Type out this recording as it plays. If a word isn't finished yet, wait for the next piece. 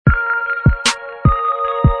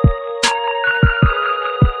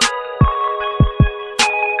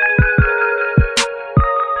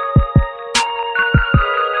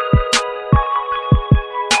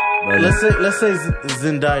Let's say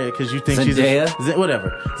Zendaya, because you think Zendaya? she's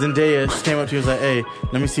whatever. Zendaya came up to you and was like, "Hey,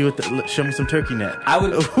 let me see show me some turkey neck." I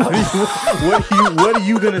would. What are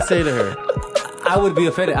you gonna say to her? I would be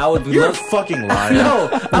offended. You're a fucking liar. No,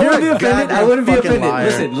 I wouldn't be offended. I wouldn't be offended.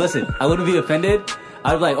 Liar. Listen. I wouldn't be offended.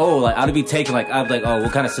 I'd be like, I'd be taken like, I'd be like,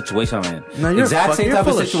 what kind of situation I'm in? No, you're exact same type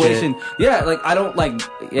of situation. Yeah, like I don't like.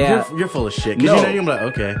 Yeah, you're full of shit. 'Cause No, you're like,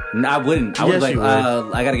 okay. No, I wouldn't. I Yes, would like, you would.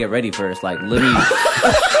 I gotta get ready first. Like, let me.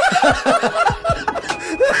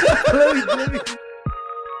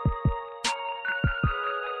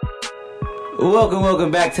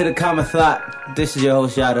 Welcome back to the Common Thought. This is your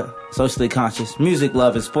host Yada, socially conscious, music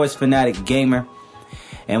lover, sports fanatic, gamer,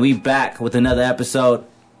 and we back with another episode.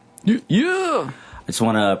 Yeah. I just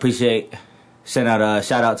want to send out a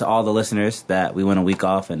shout out to all the listeners that we went a week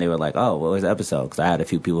off and they were like, "Oh, what was the episode?" Because I had a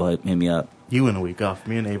few people hit me up. You went a week off.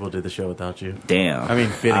 Me and Abel did the show without you. Damn. I mean,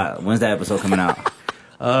 fitting. When's that episode coming out?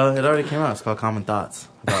 It already came out. It's called Common Thoughts.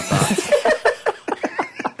 About thoughts.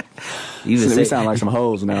 You So even we say, sound like some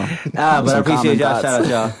hoes now. but I Some appreciate common y'all. thoughts.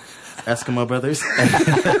 Shout out Eskimo brothers.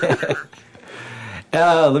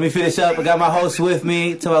 y'all. Let me finish up. I got my host with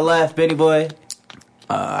me to my left, Benny Boy.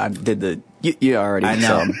 I did the. You already. I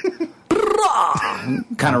know.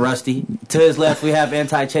 Kind of rusty. To his left, we have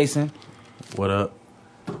Anti-Chasing. What up?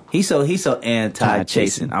 He's so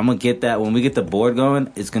anti-chasing. I'm gonna get that when we get the board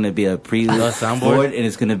going. It's gonna be a soundboard? and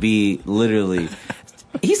it's gonna be literally.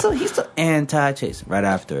 He's so anti-chasing right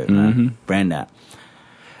after it. Man. Brand that.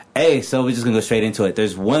 Hey, so we're just gonna go straight into it.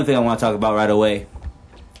 There's one thing I want to talk about right away.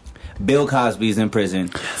 Bill Cosby's in prison.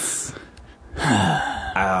 Yes.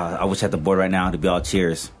 I wish I had the board right now to be all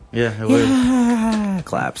cheers. Yeah, it would.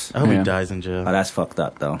 Claps. I hope Yeah. he dies in jail. Oh, that's fucked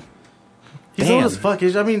up though. He's Damn. old as fuck.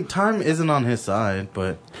 I mean, time isn't on his side,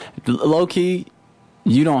 but Low key,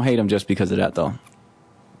 you don't hate him just because of that though.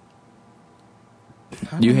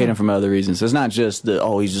 You hate him from other reasons. It's not just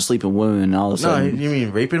he's just sleeping with women and all of a no, sudden. you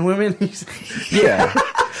mean raping women? Yeah.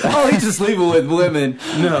 He's just sleeping with women.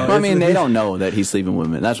 No, I mean, they don't know that he's sleeping with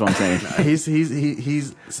women. That's what I'm saying.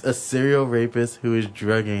 he's a serial rapist who is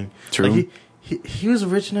drugging. True. Like he was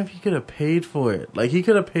rich enough. He could have paid for it. Like he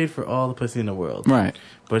could have paid for all the pussy in the world. Right.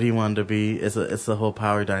 But he wanted to be. It's the whole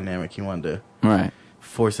power dynamic. He wanted to Right.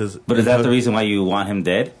 force his. But is that the reason why you want him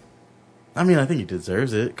dead? I mean, I think he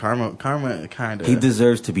deserves it. Karma, kind of. He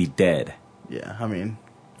deserves to be dead. Yeah, I mean,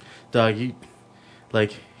 dog,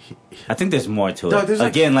 like. I think there's more to Dog, it. there's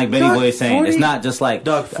Again, like Benny dog, Boy is saying, 40 it's not just like...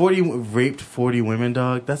 Dog, 40 raped 40 women,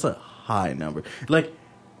 dog. That's a high number. Like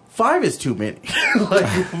 5 is too many. Like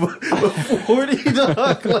 40,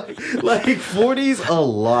 dog. Like 40's a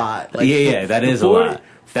lot. Like, yeah, that is 40 a lot.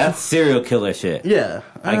 That's serial killer shit. Yeah,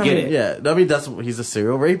 I get mean, it. Yeah, I mean he's a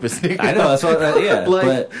serial rapist. Nigga. I know, that's what... yeah, like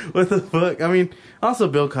but... what the fuck? I mean, also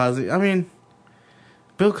Bill Cosby. I mean,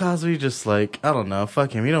 Bill Cosby just like I don't know.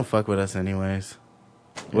 Fuck him. He don't fuck with us anyways.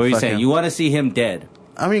 What are you Fuck saying? him. You want to see him dead?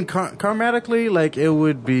 I mean, karmatically, like it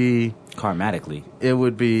would be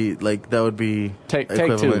like that would be Take two.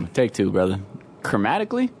 equivalent. Take two, brother.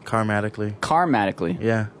 Karmatically? Karmatically.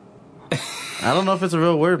 Yeah. I don't know if it's a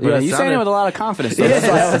real word, but Yeah, it you sounded, saying it with a lot of confidence. Though.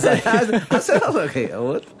 I said, okay,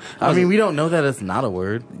 what? I mean, we don't know that it's not a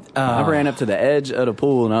word. I ran up to the edge of the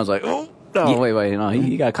pool and I was like, wait, no,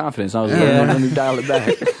 he got confidence. I was like, let me dial it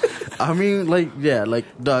back. I mean,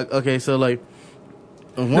 dog. Okay, so like,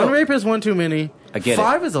 one rapist, one too many. I get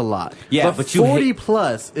 5 is a lot. Yeah, but but you 40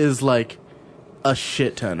 plus is like a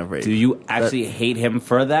shit ton of rape. Do you actually hate him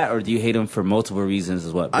for that, or do you hate him for multiple reasons,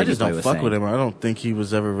 is what I Benny just Boy don't was fuck saying? with him. I don't think he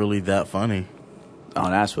was ever really that funny. Oh,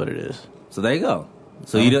 that's what it is. So there you go.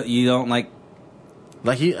 So you don't like...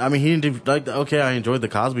 Like he didn't do like okay. I enjoyed the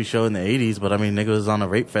Cosby Show in the '80s, but I mean, nigga was on a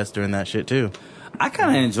rape fest during that shit too. I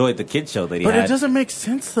kind of enjoyed the kid show that he But had. it doesn't make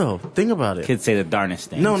sense though. Think about it. Kids say the darnest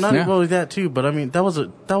things. No, not Yeah. really that too. But I mean, that was a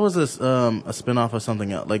spinoff of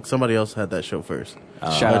something else. Like somebody else had that show first.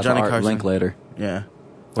 Shout out Johnny to Art Carson. Linklater. Yeah.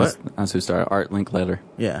 What? That's who started. Art Linklater.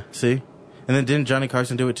 Yeah. See, and then didn't Johnny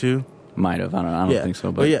Carson do it too? Might have. I don't Yeah. think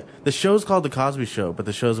so. But yeah, the show's called The Cosby Show, but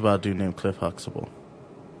the show's about a dude named Cliff Huxtable.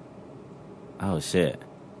 Oh, shit.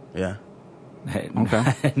 Yeah. Okay.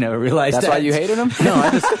 I never realized That's that. why you hated him? No,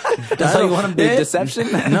 I just That's why you want him dead?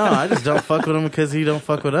 Deception? no, I just don't fuck with him because he don't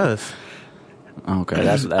fuck with us. Okay,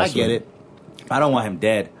 that's I get what- it. I don't want him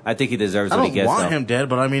dead. I think he deserves I what he don't gets, want though. him dead,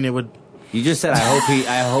 but I mean, it would. You just said,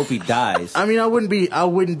 I hope he dies. I mean, I wouldn't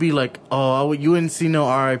be like, you wouldn't see no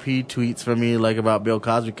RIP tweets from me like about Bill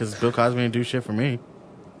Cosby because Bill Cosby didn't do shit for me.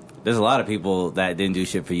 There's a lot of people that didn't do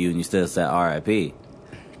shit for you, and you still said R.I.P.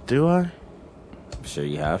 Do I? I'm sure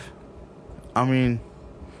you have. I mean,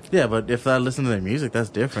 Yeah, but if I listen to their music, that's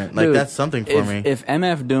different. Like Dude, that's something for me. If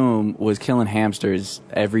MF Doom was killing hamsters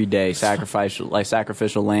every day, sacrificial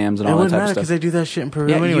lambs and It all that wouldn't type matter of because stuff. they do that shit in Peru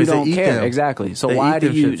Yeah, anyways. you don't they eat care. them. Exactly. So They why eat do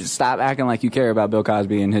them you shits. stop acting like you care about Bill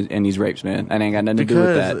Cosby and these rapes, man? That ain't got nothing to do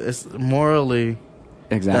with Because that. it's morally.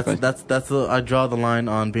 Exactly. That's the I draw the line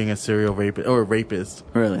on being a serial rapist or a rapist.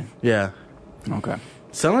 Really? Yeah, Okay.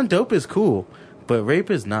 selling dope is cool, but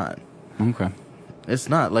rape is not. Okay. It's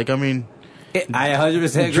not. Like I mean, I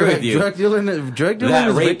 100% agree with you. drug dealing is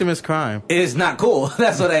rape- victimless crime. It is not cool.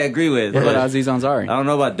 That's what I agree with. What But about Aziz Ansari? I don't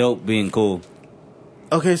know about dope being cool.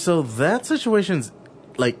 Okay, so that situation's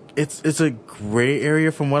like it's a gray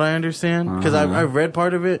area from what I understand because I've read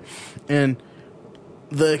part of it and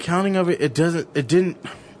the accounting of it didn't.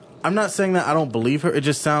 I'm not saying that I don't believe her. It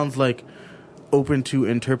just sounds like open to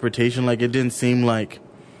interpretation. Like it didn't seem like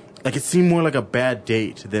it seemed more like a bad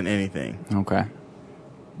date than anything. Okay.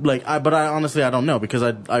 But I honestly I don't know because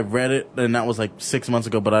I read it and that was like 6 months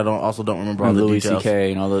ago. But I don't remember all And the Louis details.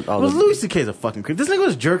 C.K. and all the. Well, Louis C.K.'s a fucking creep. This nigga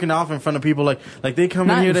was jerking off in front of people like they come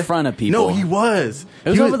Not in here in front of people. No, he was. It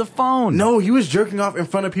was He over the phone. No, he was jerking off in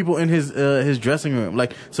front of people in his dressing room.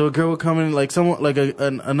 Like so, a girl would come in, like someone like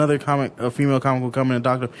another a female comic would come in and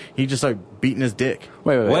talk to him. He just start beating his dick.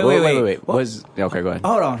 Wait. What? Okay, go ahead.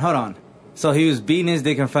 Hold on. So he was beating his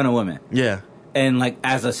dick in front of women. Yeah, And like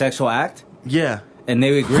as a sexual act? yeah. And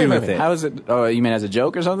they would agree with it. How is it? Oh, you mean as a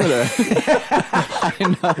joke or something? Or? I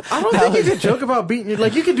I don't think you could joke about beating you.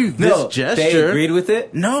 Like you could do this No, gesture. they agreed with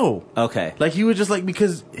it? No. Okay. Like he would just like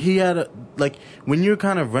because he had like when you're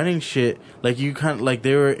kind of running shit, like you kind of like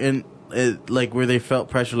they were in like where they felt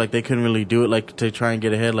pressure, like they couldn't really do it, like to try and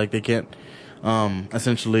get ahead, like they can't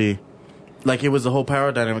essentially. Like it was the whole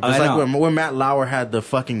power dynamic. It's I like know. when Matt Lauer had the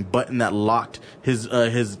fucking button that locked his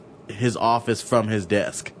office from his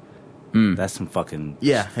desk. That's some fucking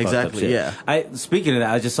Yeah, fucked up exactly, shit. yeah. Speaking of that,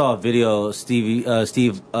 I just saw a video of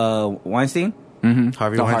Steve Weinstein.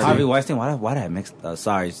 Harvey No, Weinstein. Harvey Weinstein. Why did I mix?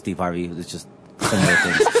 Sorry, Steve Harvey. It's just similar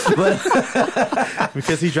things. But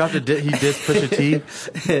Because he dropped he dissed Pusha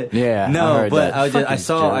T. Yeah. I no, heard but that. I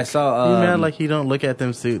saw You mad like he don't look at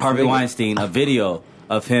them suits. Harvey Weinstein, a video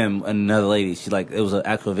of him and another lady. She it was an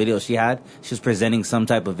actual video she had. She was presenting some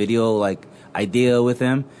type of video like idea with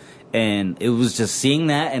him, and it was just seeing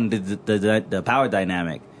that and the power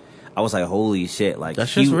dynamic. I was like, holy shit! Like That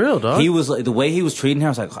shit's real, dog. He was like, the way he was treating her.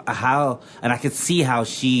 I was like, how? And I could see how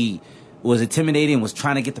she was intimidating, was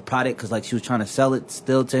trying to get the product because like she was trying to sell it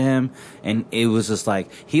still to him, and it was just like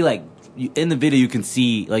he like. In the video, you can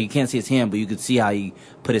see, like, you can't see his hand, but you could see how he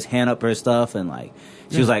put his hand up her stuff, and, like,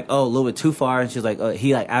 she was like, oh, a little bit too far, and she was like,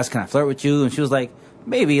 he, like, asked, can I flirt with you? And she was like,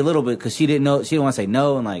 maybe a little bit, because she didn't want to say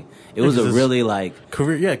no, and, like, it was a 'cause really, like,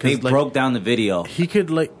 career. Yeah, they because like, broke down the video. he could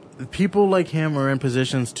like people like him are in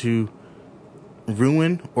positions to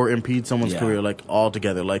ruin or impede someone's Yeah. career like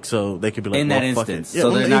altogether. Like so they could be like In that well, fuck instance. it. Yeah, So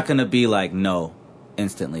well, they're not going to be like, no,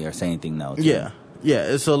 instantly, or say anything no. to Yeah, him.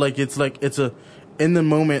 yeah. So like it's a in the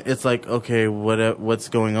moment it's like okay what's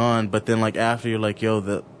going on, but then like after you're like yo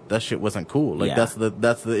that shit wasn't cool. Like Yeah.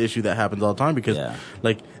 that's the issue that happens all the time because Yeah.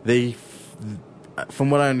 like from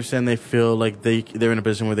what I understand, they feel like they're in a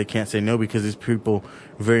position where they can't say no because these people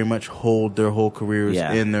very much hold their whole careers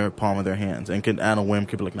Yeah. in their palm of their hands and can at a whim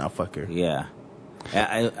could be like, nah, fuck her. Yeah.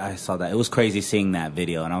 I saw that. It was crazy seeing that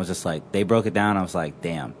video, and I was just like, they broke it down. I was like,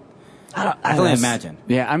 damn. I can only imagine.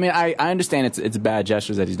 Yeah, I mean, I understand it's bad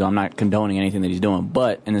gestures that he's doing. I'm not condoning anything that he's doing,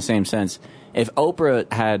 but in the same sense, if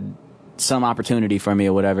Oprah had some opportunity for me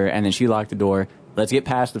or whatever, and then she locked the door, let's get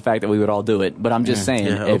past the fact that we would all do it. But I'm just saying,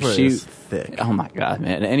 Yeah, if Oprah she, is thick. oh my god,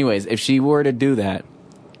 man. Anyways, if she were to do that,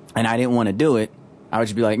 and I didn't want to do it, I would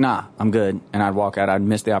just be like, nah, I'm good, and I'd walk out. I'd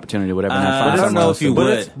miss the opportunity, whatever. And I'd find I don't something know else if you to do.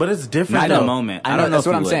 would. But it's different. Not in the though. moment. I I know don't know that's if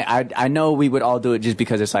what you I'm would. saying. I know we would all do it just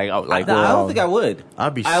because it's like, oh, like we're I all, don't think I would.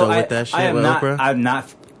 I'd be so with that shit I am with not, Oprah. I'm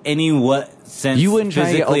not any what sense You wouldn't try to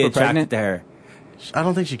get physically Oprah attracted pregnant? to her. I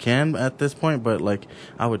don't think she can at this point, but like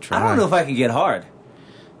I would try. I don't know if I can get hard.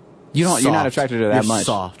 You're not Soft. attracted to her that You're much.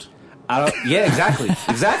 Soft. I don't. Yeah, exactly.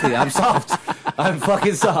 Exactly. I'm soft. I'm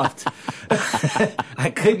fucking soft. I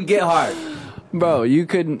couldn't get hard. Bro, you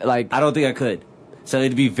couldn't like. I don't think I could. So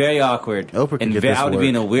it'd be very awkward. Oprah could and get this I would be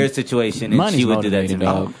in a work. weird situation, and Money's she would do that to motivated, me.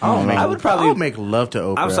 dog. I would probably. I would make love to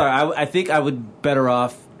Oprah. I'm sorry. I think I would better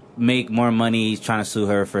off make more money trying to sue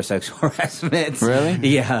her for sexual harassment. Really?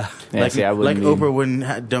 Yeah. Yeah, Like, see, I like wouldn't Oprah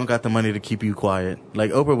wouldn't don't got the money to keep you quiet.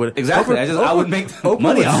 Like Oprah would Exactly. I would make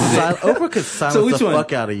money off of it. Oprah could silence So which the one?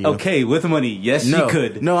 fuck out of you. Okay, with money, yes, no, she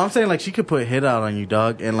could. No, I'm saying like she could put a hit out on you,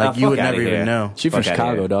 dog, and like Oh, you would fuck outta never here. even know. She from Fuck outta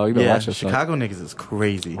Chicago, here. dog. You better Yeah, watch yourself. Chicago niggas is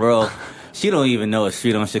crazy. Bro, She don't even know a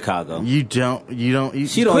street on Chicago. She don't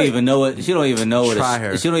even know it. She don't even know what. Try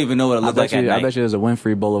her. She don't even know what it looks like at night. I bet you there's a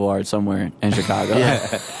Winfrey Boulevard somewhere in Chicago.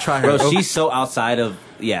 Yeah, try her. Bro, she's so outside of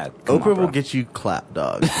Oprah will get you clapped,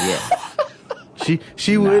 dog. Yeah. She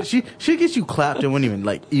gets you clapped and wouldn't even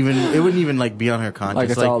like be on her conscience. Like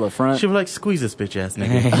it's all the front. She'd be like, squeeze this bitch ass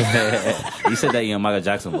nigga. You said that in your Michael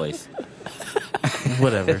Jackson voice.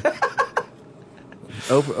 Whatever.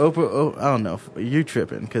 Oprah, I don't know. You're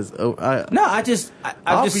tripping because I'm I'll just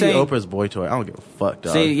be saying Oprah's boy toy. I don't give a fuck,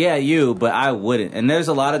 dog. See, yeah, you, but I wouldn't. And there's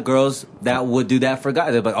a lot of girls that would do that for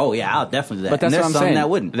guys. They're like, oh yeah, I'll definitely do that. But that's and there's what I'm some saying. that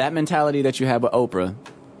wouldn't. That mentality that you have with Oprah,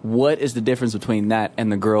 what is the difference between that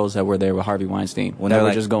and the girls that were there with Harvey Weinstein When that they're were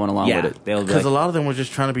like, just going along with it? Because a lot of them were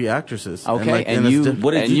just trying to be actresses. Okay, and it's you- different.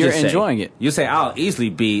 What did and you you're just say? enjoying it. You say I'll easily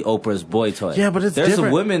be Oprah's boy toy. Yeah, but it's there's different.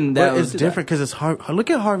 some women that but it's different because it's hard. Look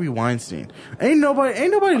at Harvey Weinstein. Ain't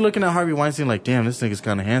nobody looking at Harvey Weinstein like, damn, this nigga's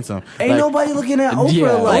kind of handsome. Ain't Like, nobody looking at Oprah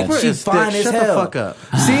Yeah, like Oprah she's is thick. fine as Shut hell. the fuck up.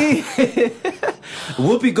 See,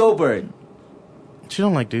 Whoopi Goldberg. She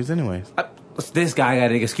don't like dudes anyways. This guy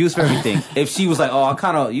got an excuse for everything. If she was like,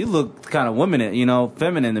 "Oh, you look kind of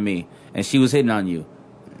feminine to me," and she was hitting on you,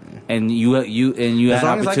 and you As had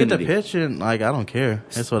long as I get opportunity. the pitch and like, I don't care.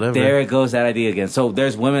 It's whatever. There goes that idea again. So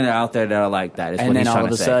there's women out there that are like that. Is And what then he's all trying of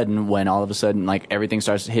to a say. sudden, when all of a sudden like everything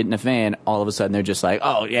starts hitting the fan, all of a sudden they're just like,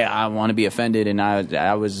 oh yeah, I want to be offended, and I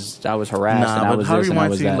was harassed, and I Nah, but was Harvey this, and I was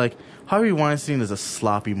Weinstein, that. like Harvey Weinstein is a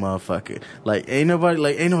sloppy motherfucker. Like ain't nobody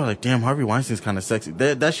like, damn, Harvey Weinstein's kind of sexy.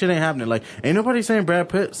 That shit ain't happening. Like ain't nobody saying Brad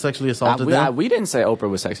Pitt sexually assaulted them. We didn't say Oprah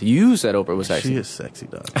was sexy. You said Oprah was sexy. She is sexy,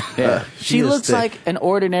 dog. Yeah. She is looks thick. like an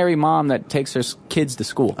ordinary mom that takes her kids to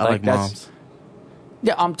school. I like that's- moms.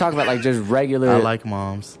 Yeah, I'm talking about like just regular. I like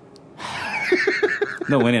moms.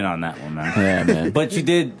 No winning on that one, man. Yeah, man. But you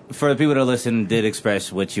did, for the people that listen, did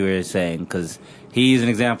express what you were saying because he's an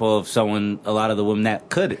example of someone. A lot of the women that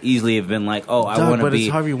could easily have been like, "Oh, I Dog, want to but be."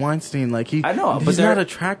 it's Harvey Weinstein. Like I know, but he's they're- not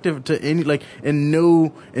attractive to any like in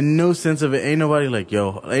no sense of it. Ain't nobody like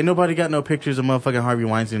ain't nobody got no pictures of motherfucking Harvey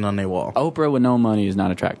Weinstein on their wall. Oprah with no money is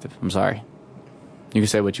not attractive. I'm sorry. You can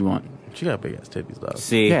say what you want. She got big ass titties, dog.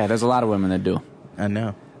 See, Yeah, there's a lot of women that do. I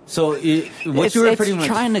know. So what you were pretty much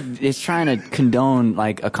it's trying to condone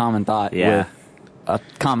like a common thought. Yeah. With a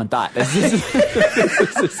common thought. It's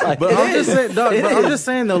just like, But I'm just saying, dog. But I'm just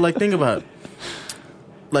saying though. Like, think about it.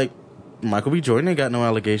 Like, Michael B. Jordan ain't got no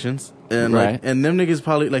allegations, and Right. like, and them niggas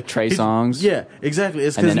probably like Trey he- Songz. Yeah, exactly.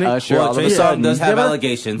 It's And because then Usher, all of Trey a Songz sudden. does have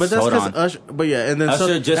allegations. But that's Hold because on. Usher. But yeah, and then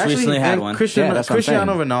Usher just recently had and one. Cristiano, Yeah, that's what I'm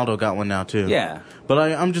Cristiano saying. Ronaldo got one now too. Yeah. But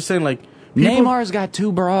I'm just saying, like, people, Neymar's got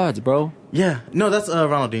 2 broads, bro. Yeah, no, that's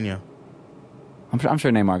Ronaldinho. I'm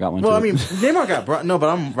sure Neymar got one Well, too. I mean, Neymar got no,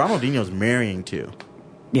 but Ronaldinho's marrying too.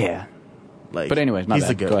 yeah. Like, But anyways, my he's bad.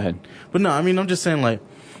 the goat. Go ahead. But no, I mean, I'm just saying, like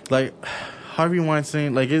Harvey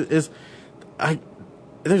Weinstein, like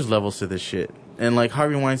there's levels to this shit, and like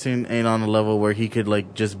Harvey Weinstein ain't on a level where he could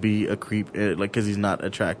like just be a creep, like because he's not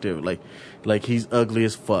attractive, like he's ugly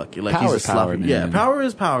as fuck, like Power he's a is power, sloppy. man. Yeah, power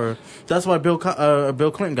is power. That's why Bill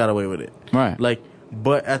Clinton got away with it, Right. Like,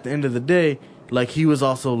 but at the end of the day, like he was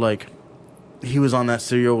also like he was on that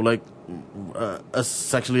serial like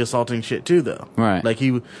sexually assaulting shit too though, Right. Like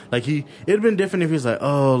it'd been different if he was like,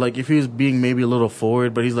 oh, like if he was being maybe a little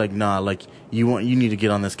forward, but he's like, nah, like you need to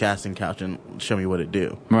get on this casting couch and show me what it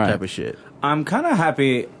do, Right. type of shit. I'm kind of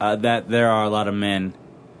happy that there are a lot of men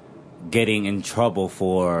getting in trouble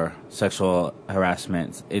for sexual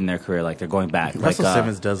harassment in their career. Like they're going back. Russell like,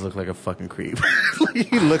 Simmons does look like a fucking creep. Like,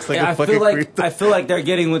 he looks like I a fucking creep. I feel like they're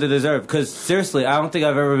getting what they deserve. Because seriously, I don't think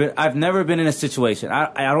I've never been in a situation.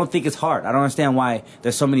 I don't think it's hard. I don't understand why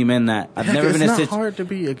there's so many men that I've never been in a situation. It's not hard to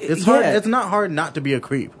be. It's Yeah. hard. It's not hard not to be a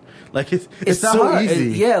creep. Like it's not so hard.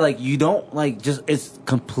 easy. Yeah, like you don't like just it's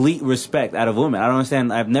complete respect out of women. I don't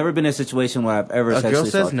understand. I've never been in a situation where I've ever A sexually girl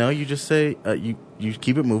says assaulted. no, you just say you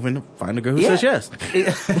keep it moving. Find a girl who Yeah. says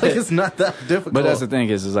yes. Like it's not that difficult. But that's the thing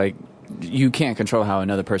is like you can't control how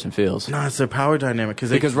another person feels. No, it's a power dynamic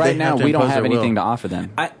Because right now we don't have anything to offer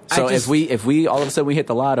them. I So just- if we all of a sudden we hit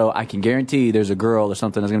the lotto, I can guarantee there's a girl or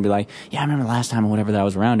something that's gonna be like, yeah, I remember last time or whatever that I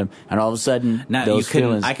was around him, and all of a sudden Now you those couldn't.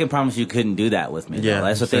 feelings. I can promise you couldn't do that with me. Yeah, though.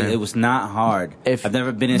 That's the thing. same. It was not hard. if I've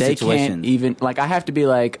never been in a they situation. can't even like I have to be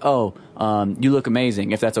like, oh, you look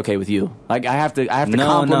amazing if that's okay with you. Like I have to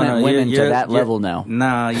compliment women to that level now.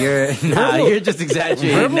 Nah, you're just exaggerating.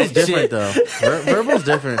 Verbal's that different shit. though. Verbal's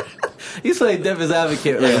different. He's playing devil's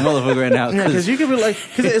advocate like a motherfucker right now. Yeah, because you could be like,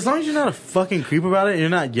 because as long as you're not a fucking creep about it, and you're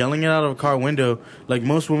not yelling it out of a car window. Like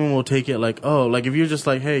most women will take it like, oh, like if you're just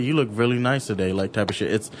like, hey, you look really nice today, like type of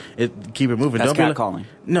shit. Keep it moving. That's Don't be like, catcalling.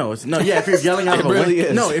 No, it's no. Yeah, if you're yelling out of a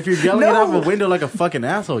window, no, if you're yelling it out of a window like a fucking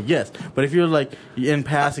asshole, yes. But if you're like in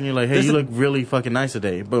passing, you're like, hey, you look really fucking nice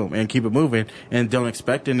today, boom, and keep it moving, and don't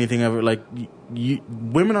expect anything of it. Like you're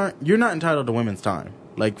not entitled to women's time,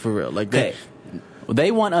 like for real, like they.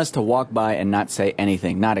 They want us to walk by and not say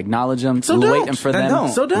anything, not acknowledge them. So don't. Wait for Then them. don't.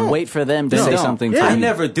 So don't. Wait for them to No. say Don't. something. Yeah. to I you.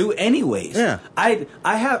 never do anyways. Yeah. I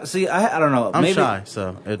don't know. I'm maybe, shy,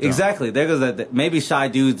 so it don't. exactly. There goes that. Maybe shy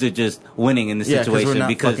dudes are just winning in this Yeah, 'cause situation we're not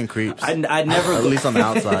because fucking creeps. I never At least on the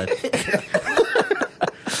outside.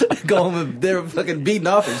 go home and they're fucking beating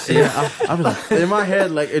off and shit. Yeah, I was like, in my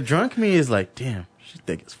head, like a drunk me is like, damn, she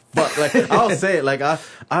thick as fuck. Like I'll say it, like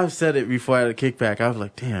I've said it before at a kickback. I was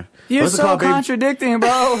like, damn, You're what's it so called, baby? contradicting,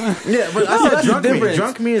 bro. Yeah, but I No, said that's drunk the me. difference.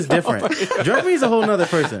 Drunk me is different. Drunk me is a whole nother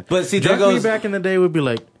person. But see, there drunk me goes- back in the day would be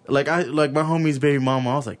like my homie's baby mama.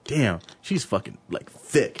 I was like, damn, she's fucking like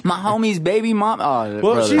thick. My homie's baby mom. Oh, Well,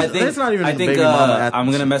 brother. she's- I think It's not even I the think baby mama. I'm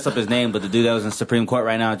gonna mess up his name, but the dude that was in Supreme Court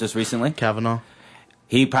right now just recently, Kavanaugh.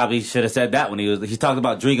 he probably should have said that when he talked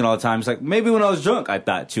about drinking all the time. He's like, maybe when I was drunk, I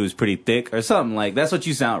thought she was pretty thick or something. Like that's what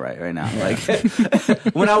you sound right now. Like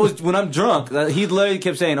when I'm drunk, he literally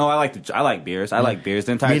kept saying, "Oh, I like beers. I like beers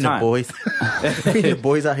the entire Me and the time." boys. Me and the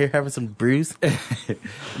boys out here having some brews.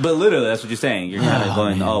 But literally, that's what you're saying. You're kind of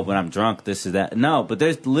going, "Oh, when I'm drunk, this is that." No, but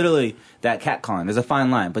there's literally that catcalling. There's a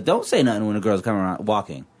fine line. But don't say nothing when a girl's coming around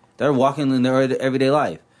walking. They're walking in their everyday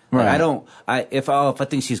life. Like, Right. if I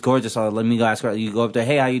think she's gorgeous, let me go ask her. You go up there,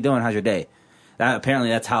 hey, how you doing? How's your day? Apparently,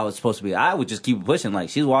 that's how it's supposed to be. I would just keep pushing. Like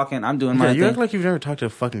she's walking, I'm doing my Yeah, you thing. act like you've never talked to a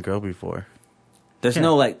fucking girl before. There's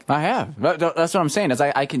no like. I have. That's what I'm saying. Is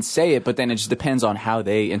I can say it, but then it just depends on how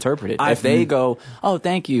they interpret it. I- If they go, "Oh,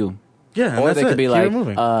 thank you," Yeah, and or that's they it. could be Keep like, it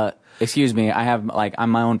moving. "Excuse me, I'm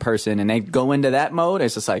my own person," and they go into that mode.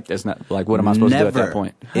 It's just like, there's not like, what am I supposed to do at that Never.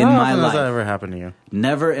 point? In How my often life, has that ever happened to you?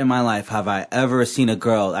 never in my life have I ever seen a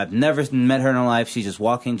girl. I've never met her in her life. She's just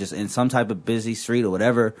walking, just in some type of busy street or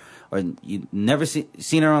whatever, or you never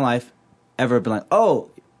seen her in life. Ever been like, "Oh,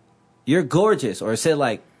 you're gorgeous," or said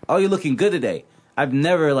like, "Oh, you're looking good today." I've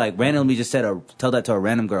never like randomly just tell that to a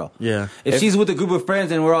random girl. Yeah. If she's with a group of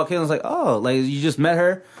friends and we're all kidding, it's like, "Oh, like you just met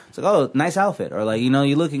her." It's like, "Oh, nice outfit," or like, you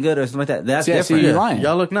looking good or something like that. That's Yeah, different. see, you're lying.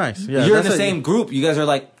 Y'all look nice. Yeah, You're in that's the a- same group. You guys are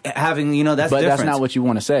like having, that's But different. that's not what you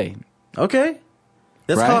want to say. Okay.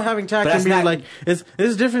 That's Right? called having tact But and that's being not- like,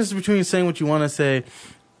 there's a difference between saying what you want to say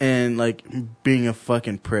and like being a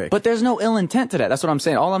fucking prick. But there's no ill intent to that. That's what I'm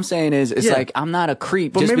saying. All I'm saying is, it's Yeah. like, I'm not a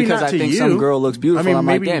creep But just maybe because not I to think you. some girl looks beautiful. I mean, I'm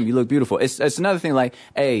maybe- like, damn, you look beautiful. It's another thing like,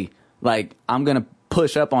 hey, like, I'm going to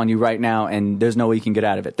push up on you right now and there's no way you can get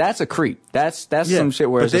out of it. That's a creep. That's yeah, some shit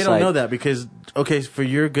where but it's they just don't like, know that because for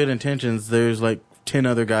your good intentions, there's like 10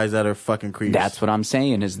 other guys that are fucking creeps. that's what I'm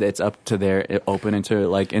saying is that it's up to their open into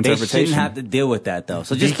like They interpretation. shouldn't have to deal with that though.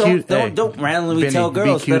 So Be just cute. Hey, don't randomly Benny, tell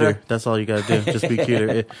girls be cuter. that are. That's all you gotta do. Just be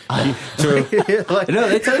cuter. True. Like, No,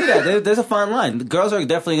 they tell you that. There's a fine line. The girls are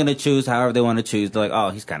definitely going to choose however they want to choose. They're like,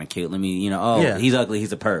 "Oh, he's kind of cute. Let me, Yeah. he's ugly.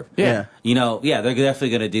 He's a perv." Yeah. They're definitely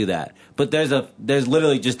going to do that. But there's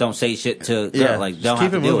literally just don't say shit to girl. yeah, Like, just don't keep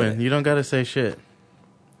have it to deal moving. with it. You don't gotta say shit.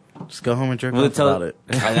 Just go home and jerk We'll off about it.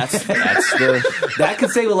 that's the That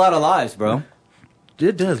could save a lot of lives, bro.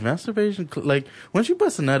 It does. Masturbation, like, once you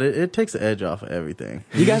bust a nut, it takes the edge off of everything.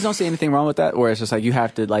 You guys don't see anything wrong with that? Where it's just like you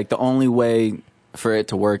have to, like, the only way for it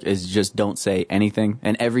to work is just don't say anything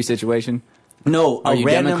in every situation? No, Are a you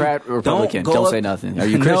random, Democrat or Republican? go Don't up- say nothing. Are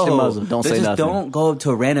you Christian, No, Muslim? Don't say just nothing. Don't go up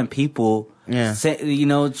to random people. Yeah. Say,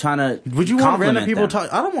 trying to. Would you want random compliment people them.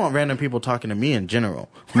 talk? I don't want random people talking to me in general.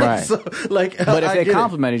 Right. So, like, But if I they get it.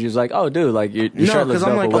 complimented you, it's like, oh, dude, like your No, shirt looks 'cause I'm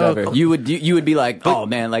dope or like, whatever. oh, you would be like, oh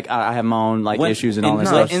man, like I have my own like issues and all that no,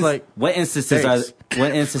 stuff. it's like, What instances thanks.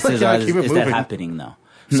 What instances Like, are keep it is that moving. happening though?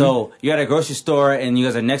 So you're at a grocery store and you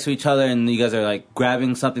guys are next to each other and you guys are like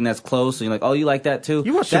grabbing something that's close and you're like, oh, you like that too?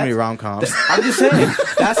 you watch too many That's- rom-coms. I'm just saying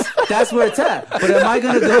that's where it's at. But am I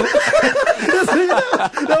gonna go?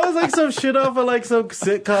 That was like some shit off of like some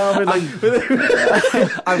sitcom and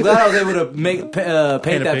like I'm glad I was able to paint that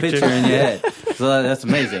picture. picture in your head. So that's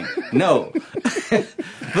amazing. No.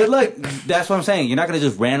 But look, that's what I'm saying. You're not gonna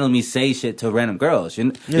just randomly say shit to random girls.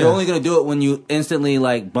 You're Yeah. only gonna do it when you instantly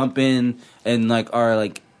like bump in and like are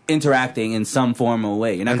like interacting in some form or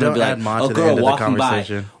way. You're not And gonna don't be like add mod a to the girl end of the walking by.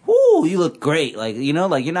 conversation. Ooh, "Ooh, you look great." Like, you know,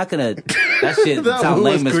 like you're not gonna. That shit That sound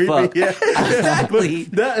was lame as creepy, fuck. yeah. Exactly.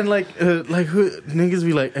 That and like who niggas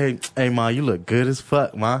be like, hey ma, you look good as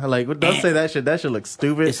fuck, ma. Like, don't say that shit. That shit looks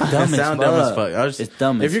stupid. It's dumb and as sound dumb as fuck. fuck. I was It's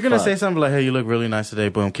dumb If as you're gonna fuck. say something like, hey, you look really nice today,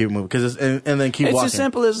 boom, keep moving, because and then keep It's walking. as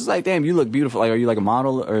simple as like, damn, you look beautiful. Like, are you like a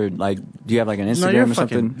model or like, do you have like an No, Instagram you're or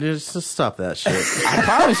fucking. something? Just stop that shit. I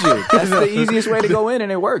promise you, that's the easiest way to go in,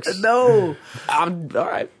 and it works. No. I'm all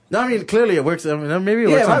right. No, I mean clearly it works. I mean, maybe it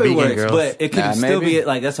Yeah, works it on probably vegan works, girls. but it could Nah, still maybe. be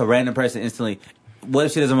like that's a random person instantly. What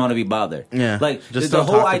if she doesn't want to be bothered? Yeah, like just the don't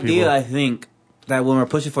whole talk to idea. people. I think that when we're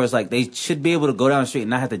pushing for is like they should be able to go down the street and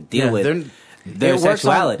not have to deal Yeah, with their it works on-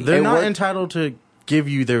 sexuality. They're It not work- entitled to give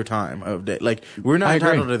you their time of day. Like, we're not I agree.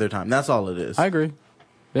 entitled to their time. That's all it is. I agree.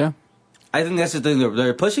 Yeah. I think that's the thing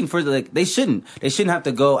they're pushing for. Like they shouldn't have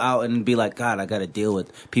to go out and be like, God, I got to deal with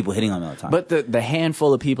people hitting on me all the time. But the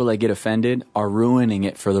handful of people that get offended are ruining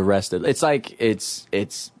it for the rest of it. It's like it's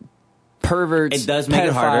perverts, It does make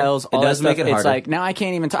it harder. pedophiles, It all does that make stuff. it It's harder. like now I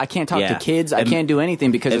can't even I can't talk Yeah. to kids. I It- can't do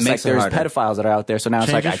anything because it it's like makes it there's harder. pedophiles that are out there. So now it's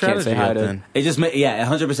Change like your I can't say strategy hi up to. then. It just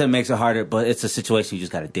 100% makes it harder, but it's a situation you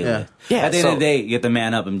just got to deal Yeah. with. Yeah, At the end of so- the day, you have to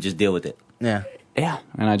man up and just deal with it. Yeah. Yeah,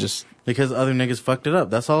 and I just Because other niggas fucked it up.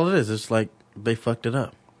 That's all it is. It's like they fucked it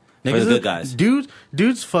up. For the good guys.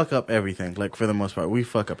 Dudes fuck up everything. Like, for the most part, we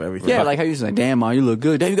fuck up everything. yeah, like how you say, "Damn, ma, you look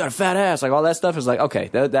good. Damn, you got a fat ass." Like all that stuff is like, okay,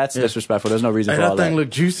 that's disrespectful. There's no reason Hey, for that all thing that. look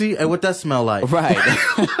juicy. Hey, what that smell like? Right.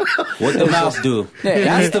 What the mouse do? Yeah,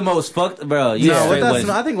 That's the most fucked, bro. You No, what straight that was-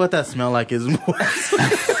 smell, I think what that smell like is more. Dude,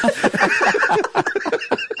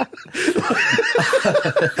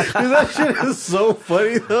 that shit is so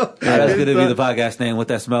funny though. That's gonna be the podcast name. What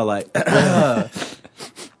that smell like?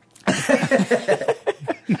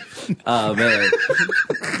 Oh man.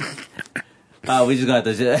 Oh, we just got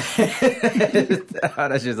the shit. Oh,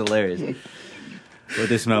 that shit's hilarious. What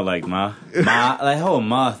they smell like, ma? Like whole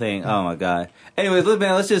ma thing. Oh my god. Anyways, look,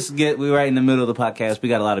 man. Let's just we're right in the middle of the podcast. We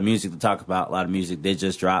got a lot of music to talk about. A lot of music did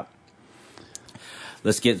just drop.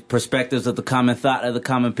 Let's get perspectives of the common thought of the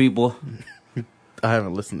common people. I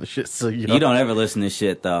haven't listened to shit, so you don't ever listen to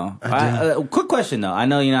shit though. Quick question though. I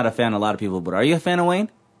know you're not a fan of a lot of people, but are you a fan of Wayne?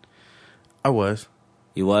 I was.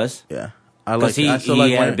 You was? Yeah. I Because like. I still he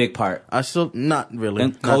like had Wayne. a big part. I still not really.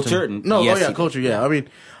 And Not culture? to- no, Yes, oh yeah, he- culture. Yeah, I mean,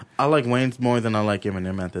 I like Wayne more than I like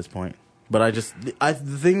Eminem at this point. But the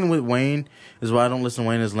thing with Wayne is why I don't listen to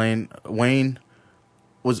Wayne is Wayne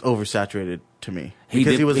was oversaturated to me He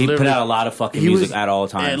put literally- out a lot of fucking he music was at all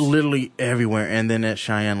times. literally everywhere. And then at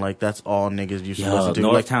Cheyenne, like that's all niggas used to listen to.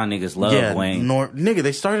 Northtown niggas love Wayne. Nigga,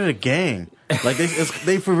 they started a gang. Like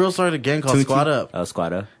they for real started a gang called Tutti? Squad Up. Oh,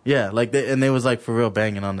 Squad Up. Yeah, like they was like for real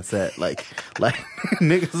banging on the set, like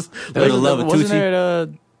niggas. They would've loved it. Wasn't Tucci? there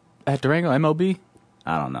at Durango MOB?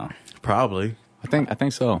 I don't know. Probably I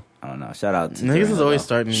think so. I don't know. Shout out to niggas Durango, is always though.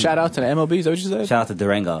 starting. Shout out to the MOB. Is that what you said? Shout out to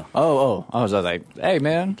Durango. Oh, I was like, hey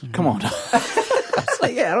man, come on. It's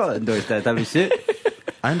like, yeah, I don't endorse that type of shit.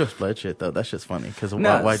 I endorse blood shit though. That shit's funny because No,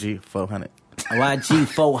 YG 400. YG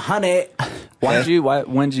 400.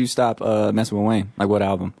 When did you stop messing with Wayne? Like what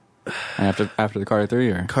album? After the Carter 3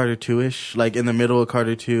 or? Carter 2-ish, like in the middle of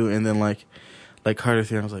Carter 2, and then like Carter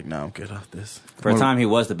 3. I was like, no, I'm good off this. For a time, he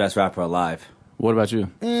was the best rapper alive. What about you?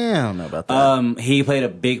 I don't know about that. He played a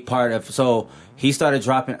big part of. So he started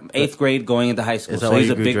dropping 8th grade, going into high school. Is that So why he's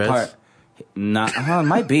you a grew big dreads? part. Not, it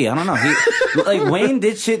might be. I don't know. He like Wayne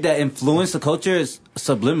did shit that influenced the culture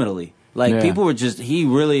subliminally. Like Yeah. people were just. He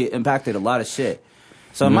really impacted a lot of shit.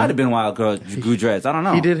 So it might have been Wild Girl grew dreads. I don't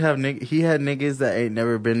know. He did have he had niggas that ain't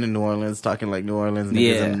never been to New Orleans talking like New Orleans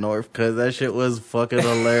niggas Yeah. in the North because that shit was fucking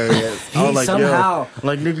hilarious. He I was like, somehow- yo,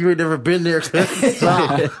 like nigga, you ain't never been there.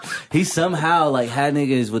 Stop. He somehow like had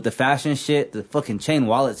niggas with the fashion shit, the fucking chain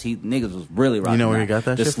wallets. He niggas was really rocking. know where he that. got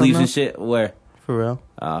that the shit from, sleeves and though? shit. Where? For real?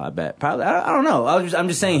 I bet. Probably. I don't know. I'm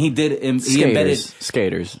just saying he did. He embedded.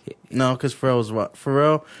 Skaters. No, because Pharrell was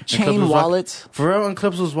Pharrell and Chain Clips was wallets? Pharrell and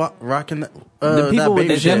Clips was rocking The that people with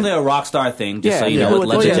baby It's shit. definitely a rock star thing. Just Yeah, so you yeah. know, With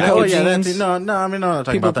with legend legend jacket jacket. jeans. No, I mean, no, I'm not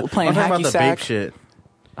talking People about that. playing I'm talking about hacky the babe sack. shit.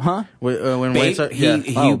 Huh? When Wayne Bape, started, he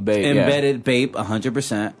Bape, yeah. embedded Bape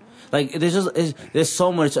 100%. Like there's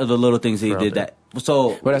so much of the little things that he Pharrell did did. that. So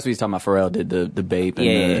Well, that's what he's talking about. Pharrell did the Bape. And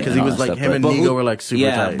Yeah, because he all was that like stuff, him and but, Nigo were like super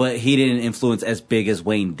yeah, tight. but he didn't influence as big as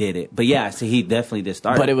Wayne did it. But yeah, so he definitely did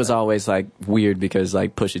start. but it was always like weird because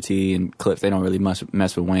like Pusha T and Clips, they don't really mess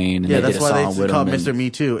with Wayne. And yeah, they that's did a why song they with called him Mr. and- Me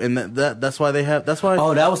Too, and that's why they have. That's why.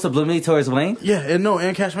 Oh, that was subliminally towards Wayne. Yeah,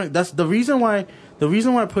 and Cash Money. That's the reason why. The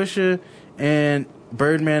reason why Pusha and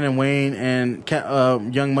Birdman and Wayne and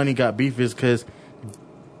Young Money got beef is because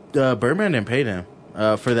Birdman didn't pay them.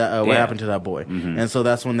 for that what Yeah. happened to that boy. And so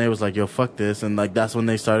that's when they was like, yo, fuck this, and like that's when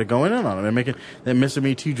they started going in on him and making that Mr.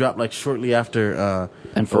 Me Too dropped like shortly after.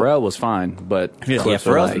 And Pharrell was fine, but Yeah. Cliff Yeah, was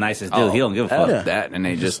Pharrell's the nicest dude. He don't give a F fuck. Yeah. that, and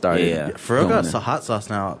they just started. Yeah. Pharrell got going in. some hot sauce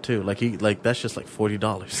now out too. Like he like that's just like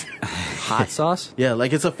 $40. hot sauce. Yeah,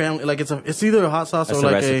 like it's a family, like it's either a hot sauce That's or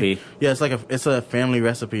a like recipe. it's a family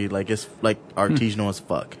recipe. Like it's like artisanal as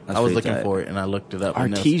fuck. That's I was pretty looking tight. for it and I looked it up.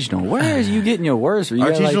 and it was- Artisanal. Where are you getting your words? From? You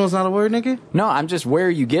got, Artisanal like- is not a word, nigga. no, I'm just. Where are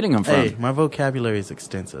you getting them from? Hey, my vocabulary is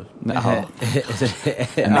extensive. No. All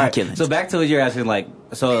Immaculate. right, so back to what you're asking, like,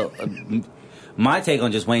 so my take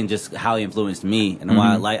on just Wayne, just how he influenced me and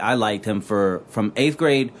why I liked him from 8th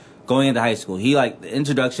grade going into high school. He like the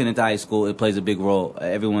introduction into high school. It plays a big role.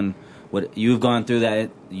 Everyone, you've gone through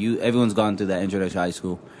that. Everyone's gone through that introduction to high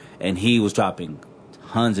school, and he was dropping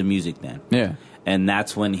tons of music then. Yeah. And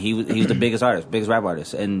that's when he was the biggest rap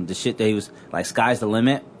artist, and the shit that he was like, sky's the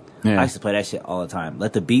limit. Yeah. I used to play that shit all the time.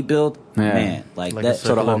 Let the beat build, Yeah. man. Like Like that. a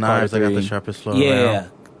circle whole of knives, I got the Carter sharpest flow yeah.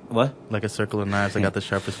 around. What? Like a circle of knives, I got the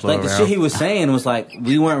sharpest flow Like the around. shit he was saying was like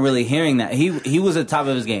we weren't really hearing that. He was at the top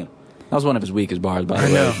of his game. That was one of his weakest bars, by the I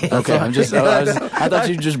way. know. Okay, I'm just. I thought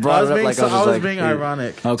you just brought it up like I was I was like, being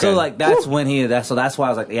ironic. Okay. So like that's when that's why I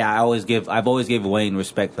was like, yeah, I've always gave Wayne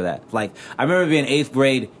respect for that. Like I remember being 8th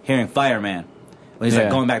grade hearing Fireman when he's Yeah.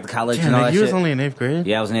 like going back to college Damn, and all like, that you shit. was only in 8th grade.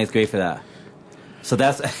 Yeah, I was in 8th grade for that. So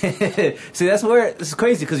that's see that's where it's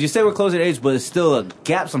crazy because you say we're close in age, but it's still a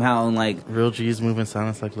gap somehow. And like Real G's move in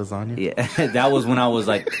silence like lasagna. yeah, that was when I was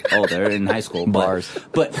like older in high school. Bars.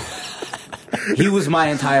 But he was my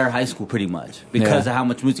entire high school pretty much because Yeah. of how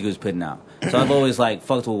much music he was putting out. So I've always like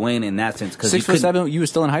fucked with Wayne in that sense. Cause 6'7", you were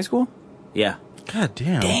still in high school? Yeah. God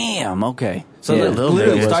damn. Damn. Okay. So Yeah, little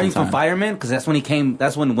literally bit. starting Some from time. Fireman because that's when he came.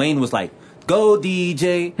 That's when Wayne was like, "Go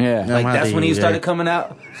DJ." Yeah. Like I'm that's out when he DJ. started coming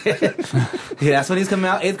out. Yeah, that's when he's coming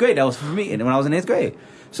out 8th grade. That was for me, and when I was in 8th grade.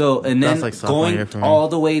 So and then That's like sophomore year going for me. all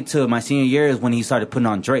the way to my senior year is when he started putting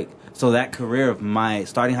on Drake. So that career of my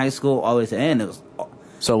starting high school all the way to the end, it was.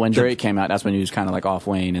 So when Drake came out, that's when he was kind of like off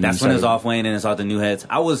Wayne, and That's then when it was started- off Wayne and it's all the new heads.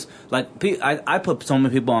 I was like, I put so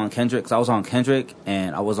many people on Kendrick because I was on Kendrick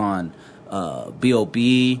and I was on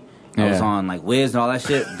B.O.B. I was Yeah. on like Wiz and all that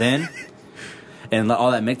shit then, and like,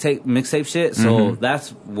 all that mixtape shit. So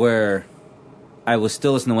that's where I was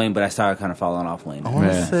still listening to Wayne, but I started kind of falling off Wayne. I want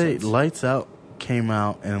to Yeah. say Lights Out came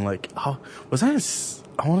out and like, oh, was I?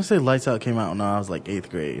 I want to say Lights Out came out when I was like 8th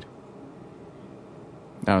grade.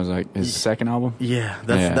 That was like his second album. Yeah,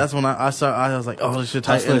 Yeah. that's when I saw. I was like, oh, this shit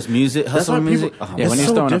tight. Hustler's And music, that's Hustler why music. people- Oh, Yeah, It's when he was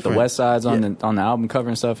so throwing up different. the West Sides on Yeah. the album cover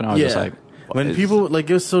and stuff, and I was just like, when it's- people like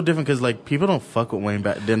it was so different because like people don't fuck with Wayne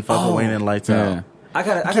back, didn't fuck with Wayne and Lights Yeah. Out. I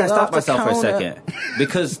gotta Get stop off the myself for a counter. second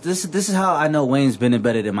because this is how I know Wayne's been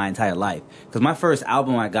embedded in my entire life. Because my first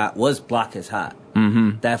album I got was Block Is Hot.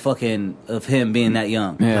 Mm-hmm. That fucking of him being that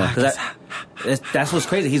young. Yeah. 'Cause that's what's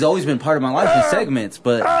crazy. He's always been part of my life in segments,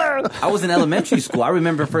 but I was in elementary school. I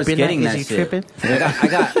remember first Been getting that that easy shit. tripping?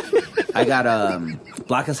 I got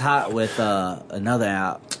Block Is Hot with another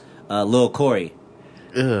out, Lil Corey.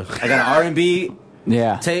 Ugh. I got an R&B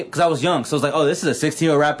yeah, tape because I was young, so it's like, oh, this is a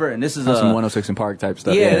 16-year-old rapper, and this is some a 106 in Park type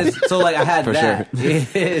stuff. yeah. So like I had For that.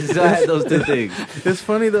 Yeah, so I had those two things. It's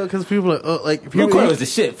funny though because people are like Lil people. Corey was the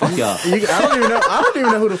shit. Fuck y'all. I don't even know. I don't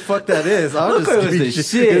even know who the fuck that is. I'll Lil just Corey was be the shit.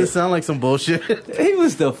 shit. It sound like some bullshit. He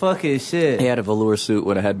was the fucking shit. he had a velour suit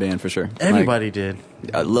with a headband for sure. Everybody did.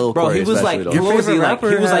 like, Lil Bro, Corey he was like, especially, though. what was he favorite like? He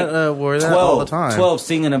rapper was like had, wore that 12, all the time. 12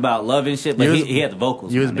 singing about love and shit, but You was- he had the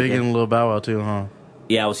vocals. You was my big nigga. in Lil Bow Wow too, huh?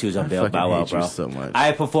 Yeah, I was huge on Bow fucking Wow, hate you bro. so much.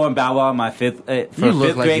 I performed Bow Wow my fifth You for look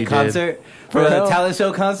fifth like grade you did. concert for For a real? talent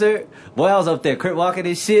show concert. Boy, I was up there crip walking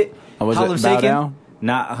and shit. Oh, was it Harlem Bow shaking. Down?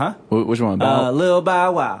 Nah, huh? Which one? Bow? Lil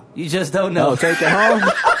Bow Wow. You just don't know. Oh, take it home.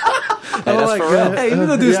 Hey, that's my for God. real. Hey, we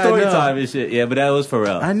gonna do Yeah, I story know. time and shit. Yeah, but that was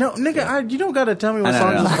Pharrell. I know, nigga. You don't gotta tell me what I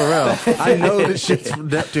songs know. is Pharrell. I know this shit's from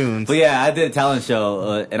Neptunes. But yeah, I did a talent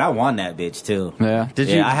show, and I won that bitch too. Yeah. Did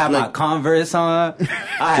Yeah, you? I had my like, Converse on.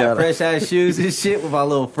 I had Got it. fresh ass shoes and shit with my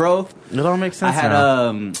little fro. It all makes sense. I had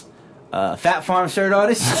now. Fat Farm shirt on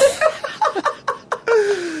and shit.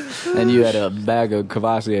 And you had a bag of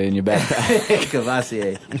Cavassier in your backpack.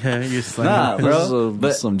 Cavassier. Yeah, you're slinging. Nah, bro. some,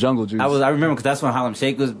 But some jungle juice. I remember because that's when Harlem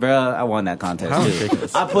Shake was, bro. I won that contest Harlem too. Shake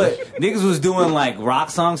was- I put niggas was doing like rock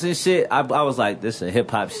songs and shit. I was like, this is hip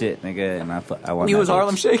hop shit, nigga, and I won. You that was bitch.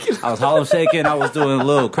 Harlem shaking. I was Harlem Shaking. I was doing a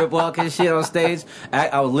little crip walking shit on stage.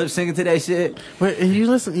 I was lip syncing to that shit. Wait, and you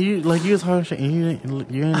listen? You was hard shit. And you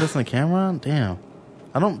ain't listen to Cameron? Damn.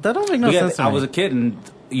 That don't make no sense. To I me. was a kid and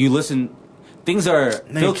you listen. Things are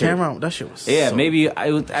Nigga, filtered. Cameron, that shit was. Yeah, so- maybe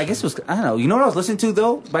I guess it was. I don't know. You know what I was listening to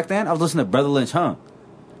though back then? I was listening to Brother Lynch Hung.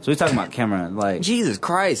 So we talking about Cameron, like Jesus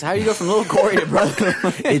Christ, how you go from little Corey to brother?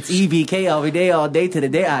 it's EBK all day to the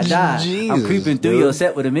day I die. I'm Jesus, creeping through dude. your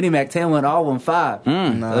set with a Mini Mac 10 with all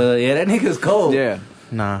 15. Nah. Yeah, that nigga's cold. Yeah.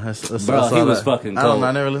 Nah, Bro, he was fucking I don't cold. know.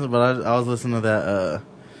 I never listened, but I was listening to that.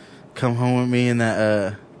 Come Home With Me and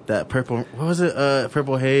that purple. What was it?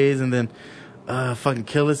 Purple Haze, and then fucking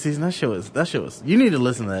Killer Season. That shit was. You need to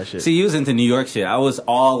listen to that shit. See, you was into New York shit. I was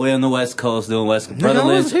all the way on the West Coast doing West Coast. Nigga, I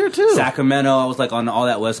was here too. Sacramento. I was like on all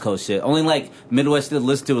that West Coast shit. Only like Midwest to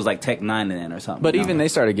listen to was like Tech 9 then or something. But you know? even they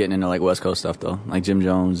started getting into like West Coast stuff though, like Jim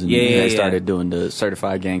Jones, and they started doing the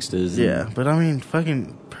Certified Gangsters. And Yeah, but I mean,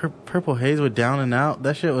 fucking Purple Haze with Down and Out.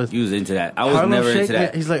 That shit was. You was into that. I was Harlem never Shake, into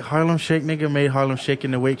that. He's like Harlem Shake nigga made Harlem Shake in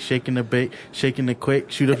the wake, shaking the bake, shaking the quake,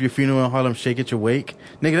 shoot up your funeral, Harlem Shake at your wake.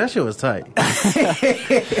 Nigga, that shit was tight.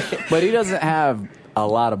 But he doesn't have a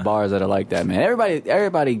lot of bars that are like that, man.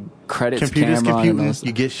 Everybody credits Computers Cameron. computing,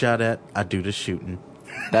 you get shot at, I do the shooting.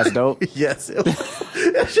 That's dope. Yes,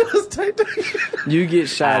 that shit was tight. You get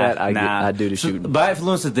shot at, Nah. I do the shooting. By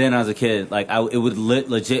influences then as a kid, like it would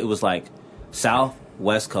legit. It was like South,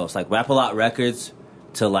 West Coast, like Rap-A-Lot Records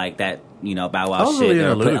to like that, you know, Bow I Wow was shit, really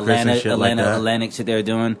or into Ludacris and shit like that. Atlantic shit they were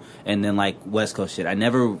doing, and then like West Coast shit. I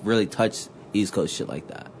never really touched East Coast shit like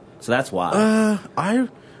that, so that's why.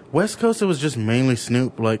 West Coast, it was just mainly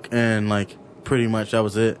Snoop, like, and like pretty much that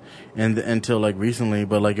was it, and until like recently,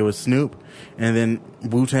 but like it was Snoop, and then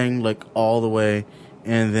Wu-Tang like all the way,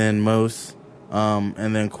 and then Mos,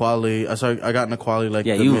 and then Quali. I got into Quali like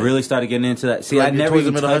Really started getting into that. See, like, I never towards the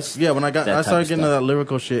even middle of touched. when I that type started of getting into stuff. that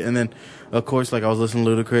lyrical shit, and then of course like I was listening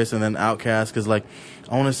to Ludacris and then Outkast, because like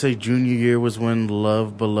I want to say junior year was when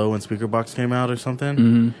Love Below and Speakerbox came out or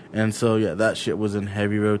something, and so yeah, that shit was in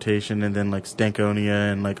heavy rotation, and then like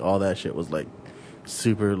Stankonia and like all that shit was like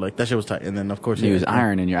super, like that shit was tight, and then of course He was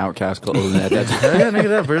ironing your Outcast clothes at that time. yeah, nigga,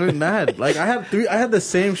 that Berlin. I had the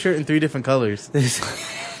same shirt in 3 different colors.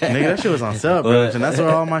 Nigga, that shit was on sale at Burlington. That's where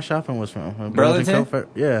all my shopping was from. Burlington?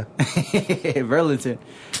 Yeah. Burlington.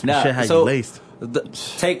 That shit had you laced.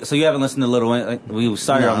 So you haven't listened to Lil Wayne? We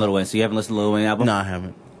started on Lil Wayne, so you haven't listened to Lil Wayne album? No, I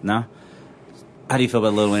haven't. No? How do you feel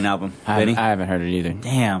about Lil Wayne album, Benny? I haven't heard it either.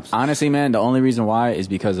 Damn. Honestly, man, the only reason why is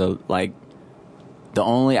because of like the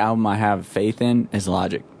only album I have faith in is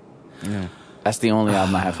Logic. Yeah. That's the only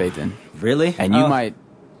album I have faith in. Really? And you might.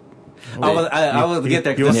 I will get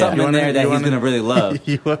there because there's something in there that he's gonna really love.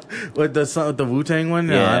 What the Wu-Tang one?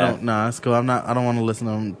 No, Yeah. I don't. Nah, it's cool. I don't want to listen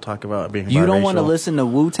to him talk about being. You don't biracial. want to listen to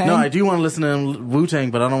Wu-Tang? No, I do want to listen to Wu-Tang,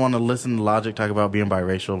 but I don't want to listen to Logic talk about being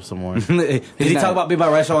biracial some more. Did he not- talk about being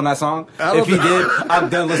biracial on that song? I don't If he know. did, I'm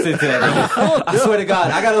done listening to that. I swear to God,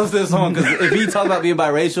 I gotta listen to this song because if he talk about being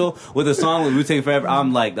biracial with a song with Wu-Tang Forever,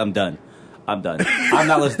 I'm done. I'm done. I'm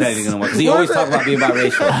not listening to anything anymore because he always talk about being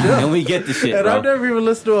biracial, and we get the shit, And bro. I've never even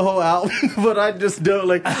listened to a whole album, but I just don't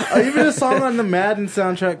like. Even a song on the Madden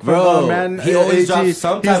soundtrack, from, Bro, Madden, he always AG, drops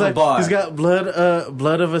some he's type of like, bar. He's got blood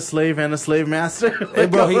of a slave and a slave master. Hey,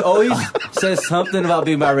 bro, he always says something about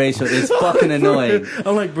being biracial. It's fucking annoying.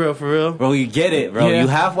 I'm like, bro, for real. Bro, you get it, bro. Yeah. You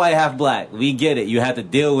half white, half black. We get it. You have to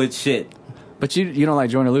deal with shit. But you don't like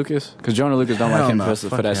Joyner Lucas? Because Joyner Lucas don't Hell like him no, for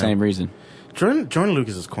fuck that him. same reason. Jordan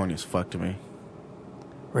Lucas is corny as fuck to me.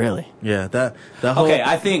 Really? Yeah, that whole. Okay,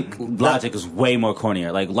 I think Logic is way more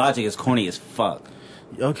cornier. Like, Logic is corny as fuck.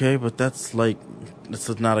 Okay, but that's like,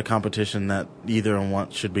 it's not a competition that either of one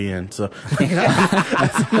should be in. So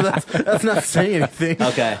that's not saying anything.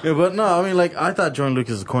 Okay. Yeah, but no, I mean, like, I thought Jordan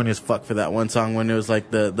Lucas was corny as fuck for that one song when it was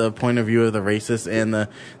like the point of view of the racist and the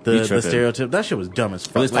tripping. stereotype. That shit was dumb as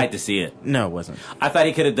fuck. It was Like, tight to see it. No, it wasn't. I thought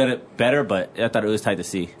he could have done it better, but I thought it was tight to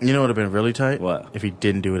see. You know what would have been really tight? What? If he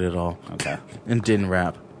didn't do it at all. Okay. And didn't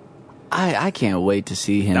rap. I can't wait to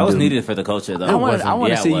see him. That was do- needed for the culture, though. I want wasn't. to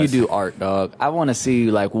Yeah, see it you was. do art, dog. I want to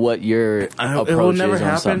see like what your approach It will never is on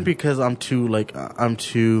happen something. because I'm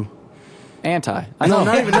too Anti. I No, know.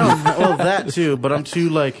 not even well that too, but I'm too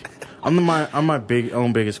like I'm my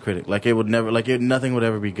own biggest critic. Like it would never nothing would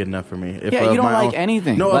ever be good enough for me. If Yeah, of you don't my like own-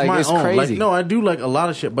 anything. No, Like, of my it's own. crazy. Like no, I do like a lot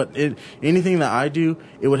of shit, but anything that I do,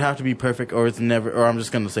 it would have to be perfect, or it's never, or I'm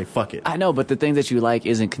just gonna say fuck it. I know, but the thing that you like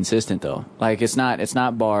isn't consistent though. Like it's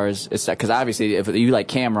not bars. It's because obviously if you like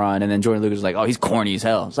Cameron and then Jordan Lucas is like, oh, he's corny as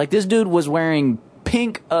hell. It's like this dude was wearing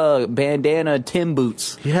pink bandana Tim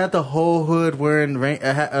boots. He had the whole hood wearing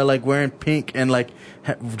like wearing pink and like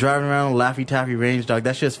driving around Laffy Taffy Range Dog.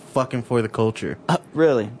 That shit's fucking for the culture.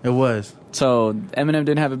 Really? It was. So Eminem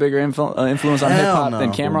didn't have a bigger influence on Hell hip hop no.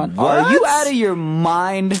 than Cameron? What? Are you out of your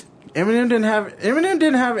mind? Eminem didn't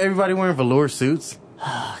have everybody wearing velour suits.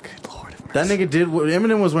 Good Lord. That nigga did.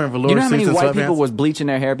 Eminem was wearing velour You know how suits many and white sweatpants. people was bleaching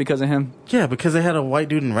their hair because of him? Yeah, because they had a white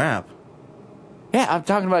dude in rap. Yeah, I'm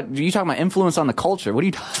talking about. You talking about influence on the culture? What are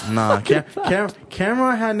you talking? Nah,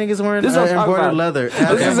 Cameron had niggas wearing This is what I'm talking embroidered about. leather.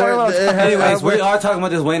 This is what I'm Anyways, we are talking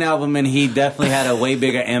about this Wayne album, and he definitely had a way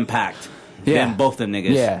bigger impact than both them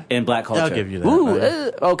niggas in black culture. I'll give you that.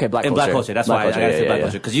 Ooh, okay, black In culture. black culture, that's why I gotta say black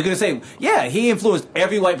culture. Because you could say, yeah, he influenced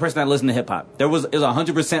every white person that listened to hip hop. It was a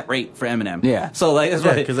 100% rate for Eminem. Yeah. So like that's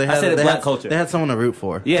why because I said it's black culture. They had someone to root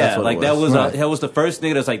for. Yeah, That's what like it that was Right. that was the first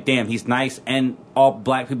nigga that's like, damn, he's nice, and all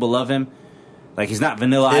black people love him. Like he's not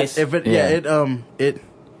Vanilla Ice. It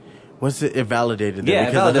validated them. Yeah, it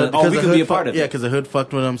because validated- the oh, hood- we because could the be hood a part fuck- of it. Yeah, because the hood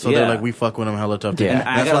fucked with him, so Yeah. they're like, we fuck with him hella tough. too. Yeah. And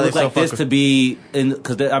I That's gotta why look they like still this fuck to with- be in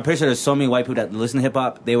because I'm pretty sure there's so many white people that listen to hip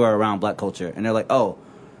hop. They were around black culture, and they're like, oh,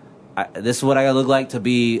 this is what I gotta look like to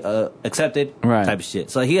be accepted, Right. type of shit.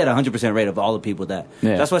 So he had 100% rate of all the people that.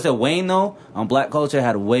 Yeah. That's why I said Wayne though on black culture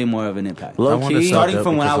had way more of an impact. Low I wanna key. suck Starting up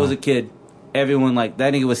from when I because was a kid, everyone like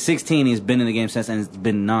that nigga was 16. He's been in the game since, and it's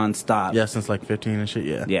been nonstop. Yeah, since like 15 and shit.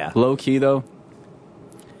 Yeah. yeah. Low key though,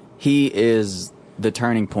 he is the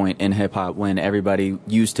turning point in hip hop when everybody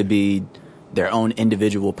used to be their own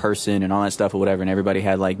individual person and all that stuff or whatever, and everybody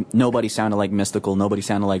had like nobody sounded like Mystical, nobody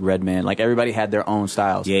sounded like Redman, like everybody had their own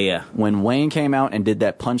styles. Yeah. When Wayne came out and did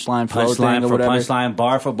that punchline flow thing Punchline or for whatever, punchline,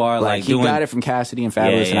 bar for bar, like he doing. got it from Cassidy and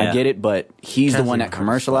Fabulous, Yeah, and yeah. I get it, but he's the Cassidy one that was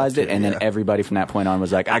commercialized it, too, and then yeah. everybody from that point on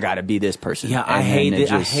was like, I gotta be this person. Yeah, I And then hated.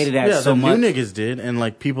 it I just- hated that Yeah, so the much. new niggas did, and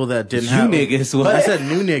like people that didn't You have niggas, what? I said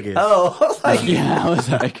new niggas. Oh, like Yeah, I was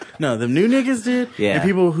like, No, the new niggas did, Yeah. and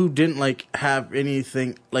people who didn't like have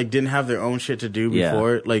anything, like didn't have their own shit to do Yeah.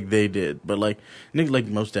 before, like they did. But like nigga, like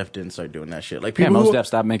Mos Def didn't start doing that shit. Like yeah, people, Mos who, Def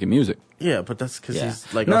stopped making music. yeah, but that's because Yeah.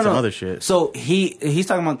 he's like on some other shit. So he's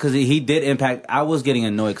talking about because he did impact. I was getting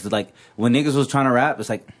annoyed because like when niggas was trying to rap, it's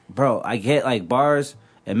like, bro, I get like bars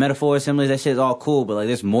and metaphors, similes, that shit is all cool, but like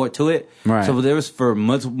there's more to it. Right. So there was for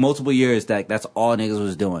multiple years that's all niggas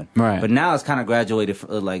was doing. Right. But now it's kind of graduated.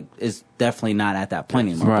 Like it's definitely not at that point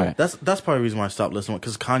anymore. Right. That's probably the reason why I stopped listening,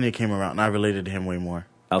 because Kanye came around and I related to him way more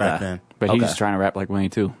Okay. back then. But he's Okay. just trying to rap like Wayne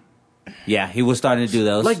too. Yeah, he was starting to do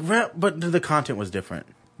those. Like rap, but the content was different.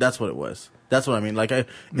 That's what it was. That's what I mean. Like it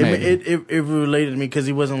related to me because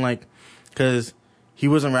he wasn't like, because he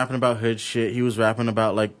wasn't rapping about hood shit. He was rapping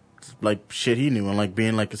about like shit he knew and like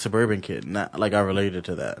being like a suburban kid. And that, like I related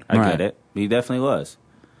to that. I Right. get it. He definitely was,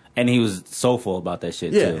 and he was soulful about that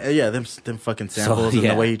shit Yeah, too. yeah. Them fucking samples and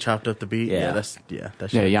yeah. the way he chopped up the beat. Yeah. Yeah,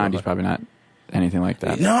 that Yeah, shit. Yandi's probably not anything like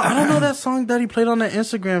that. No, I don't know that song that he played on that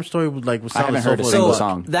Instagram story. Was like, was I haven't heard a soulful. single So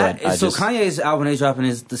song. that but I so just- Kanye's album he's dropping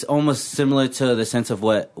is this almost similar to the sense of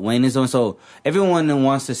what Wayne is doing. So everyone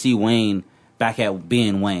wants to see Wayne back at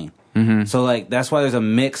being Wayne. Mm-hmm. So like that's why there's a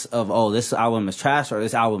mix of this album is trash or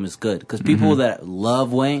this album is good because people that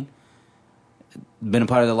love Wayne, been a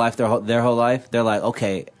part of their life their whole life, they're like,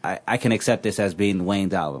 okay, I can accept this as being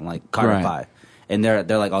Wayne's album, like Carter Right. 5, and they're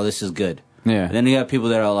like, oh, this is good. Yeah. And then you have people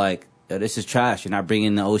that are like, this is trash. You're not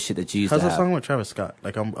bringing the old shit that you used How's to that have. song with Travis Scott?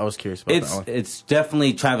 Like I was curious about that one. It's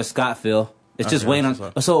definitely Travis Scott feel. It's just Okay, Wayne that's on.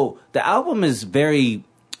 what's up. So the album is very,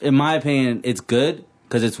 in my opinion, it's good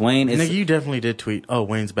because it's Wayne. It's, Nigga, you definitely did tweet, "Oh,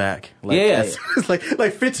 Wayne's back." Like, Yeah. it's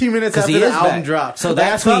like 15 minutes because after he the is album back. dropped. So Like,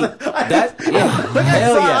 that I saw tweet, hell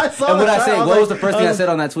I yeah. saw And what that. I said, I was what was like, the first thing I said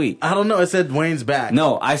on that tweet? I don't know. It said Wayne's back.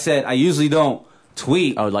 No, I said I usually don't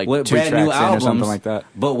tweet Oh, like with 2 brand tracks new in or albums, something like that.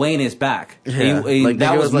 but Wayne is back. Yeah. Like, that nigga, was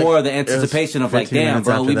it was like- more of the it was anticipation of like, 15 damn, minutes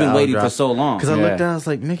bro, after we've the been album waiting for dropped. so long. Because I Yeah. looked down, I was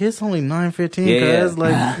like, nigga, it's only 9:15. Yeah, Cause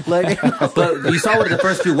like, But you saw what the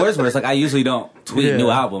first few words were. It's like I usually don't tweet Yeah. new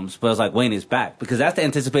albums, but it's like Wayne is back because that's the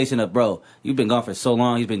anticipation of bro. You've been gone for so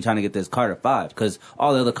long. He's been trying to get this Carter 5 because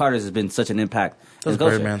all the other Carters has been such an impact. That's in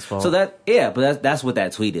culture. Birdman's fault. So but that's what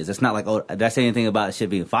that tweet is. It's not like did I say anything about shit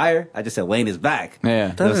being fire? I just said Wayne is back. Yeah. You know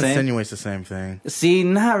what that I'm saying? insinuates the same thing. See,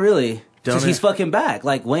 not really. Don't Just he's it? fucking back.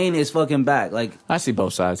 Like Wayne is fucking back. Like I see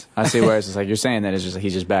both sides. I see where it's just like you're saying that it's just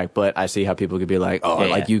he's just back, but I see how people could be like, oh,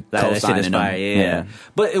 like you that shit is co-signing him. fire. Yeah.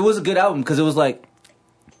 But it was a good album because it was like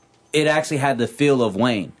it actually had the feel of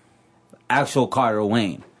Wayne, actual Carter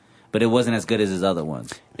Wayne, but it wasn't as good as his other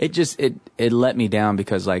ones. It just it let me down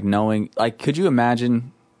because like knowing like could you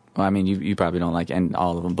imagine? Well, I mean you probably don't like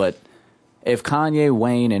all of them, but if Kanye,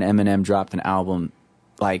 Wayne, and Eminem dropped an album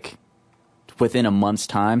like within a month's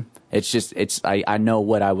time, I know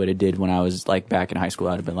what I would have did when I was like back in high school.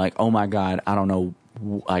 I'd have been like, oh my god, I don't know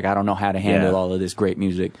how to handle Yeah. all of this great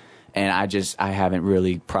music, and I haven't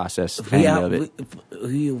really processed any of it.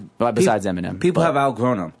 But besides Eminem, people but- have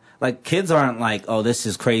outgrown them. Like kids aren't like, oh, this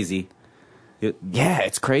is crazy. Yeah,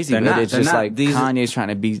 it's crazy. They're But not- it's they're just not- like these- Kanye's trying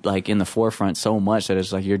to be like in the forefront so much that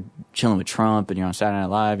it's like you're chilling with Trump and you're on Saturday Night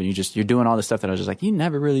Live and you're doing all this stuff that I was just like, you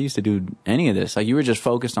never really used to do any of this. Like you were just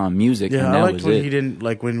focused on music. Yeah, and that I liked was when it. he didn't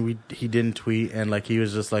like when he didn't tweet and like he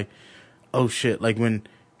was just like, oh shit, like when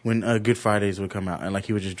Good Fridays would come out and like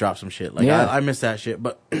he would just drop some shit. Like Yeah. I miss that shit,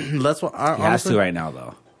 but that's what I He has honestly, to right now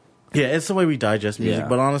though. Yeah, it's the way we digest music. Yeah.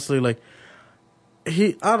 But honestly, like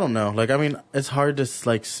I don't know. Like I mean, it's hard to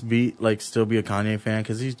like still be a Kanye fan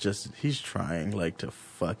because he's trying like to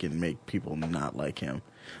fucking make people not like him,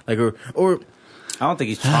 like or. I don't think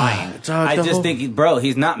he's trying. Dog, I the just whole- think, bro,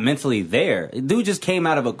 he's not mentally there. Dude just came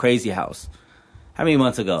out of a crazy house. How many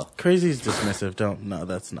months ago? Crazy's dismissive.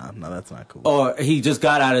 That's not cool. Or he just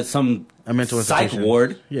got out of some A mental psych institution.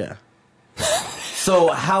 ward. Yeah. So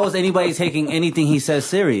how is anybody taking anything he says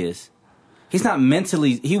serious? He's not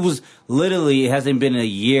mentally. He was literally. It hasn't been a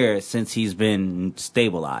year since he's been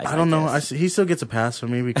stabilized. I don't know. guess. He still gets a pass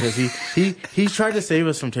from me because he tried to save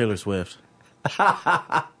us from Taylor Swift.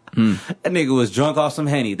 That nigga was drunk off some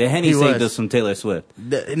Henny. The Henny He saved was. us from Taylor Swift.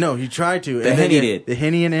 No, he tried to. The And then, Henny did. The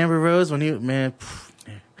Henny and Amber Rose when he The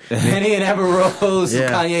Henny and Amber Rose,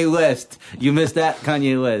 Yeah. Kanye West. You missed that,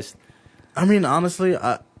 Kanye West. I mean, honestly,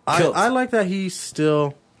 I Kilts. like that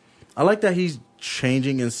I like that he's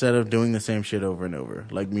changing instead of doing the same shit over and over,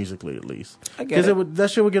 like musically at least. I get it. That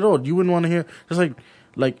shit would get old. You wouldn't want to hear just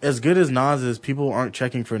like as good as Nas is, people aren't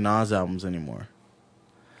checking for Nas albums anymore.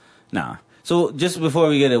 Nah. So just before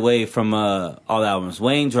we get away from all the albums,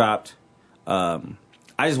 Wayne dropped. I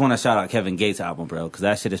just want to shout out Kevin Gates' album, bro, because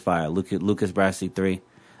that shit is fire. Lucas Brassie 3.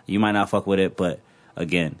 You might not fuck with it, but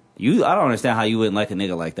again, I don't understand how you wouldn't like a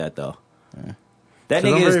nigga like that though. That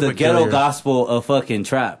 'Cause I'm nigga is very the ghetto peculiar. gospel of fucking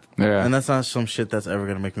trap. Yeah. And that's not some shit that's ever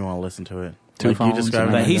gonna make me want to listen to it. Two Like you phones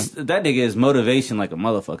described and it. then- That nigga is motivation like a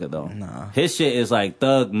motherfucker though. Nah. His shit is like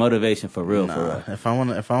thug motivation for real, for real. If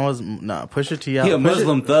I was Pusha T He out. a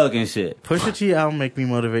Muslim thug and shit. Pusha T album make me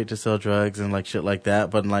motivate to sell drugs and like shit like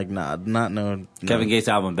that, but like no. Kevin Gates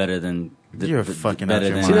album better than You're fucking out better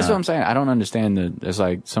your than. mind. See, that's what I'm saying. I don't understand it's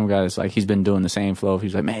like some guy that's like he's been doing the same flow.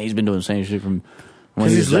 He's like, man, he's been doing the same shit from when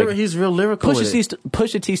Because he he's was like, he's real lyrical. with it.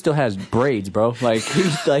 Pusha T still has braids, bro. Like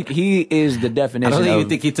he's like he is the I definition. don't even of,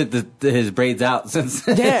 think he took his braids out since.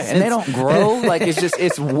 yeah, and they don't grow. Like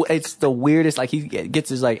it's the weirdest. Like he gets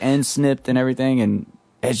his like ends snipped and everything, and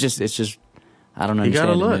it's just I don't know. You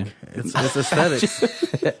gotta look. It's aesthetics.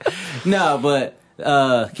 No, but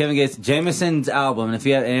Kevin Gates, Jameson's album. And if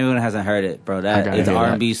anyone hasn't heard it, bro, I that gotta it's hear that.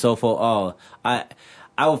 R&B soulful. Oh, I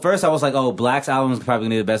was like, oh, Black's album is probably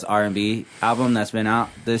gonna be the best R&B album that's been out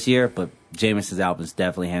this year, but Jameson's album is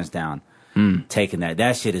definitely hands down taking that.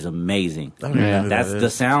 That shit is amazing. I don't even know who That's that the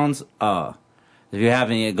is. sounds. If you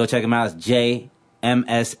haven't yet, go check him out. It's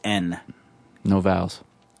JMSN, No vowels.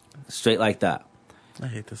 straight like that. I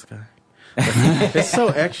hate this guy. It's so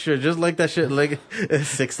extra, just like that shit, like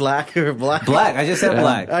 6 Lack or Black. Black. I just said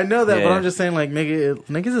Black. I know that, but Yeah. I'm just saying, like,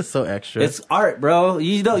 niggas is so extra. It's art, bro.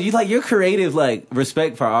 You know, you like your creative, like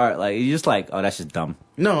respect for art. Like you just like, oh, that's just dumb.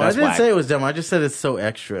 no, I That's didn't whack. say it was dumb. I just said it's so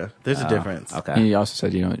extra. There's a difference. Okay. And he also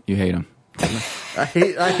said you hate him. I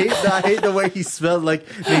hate the way he spelled. Like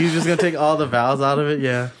he's just gonna take all the vowels out of it.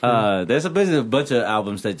 Yeah. There's a bunch of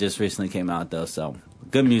albums that just recently came out though, so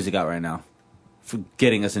good music out right now for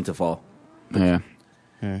getting us into fall. Yeah.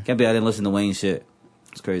 Can't be I didn't listen to Wayne shit.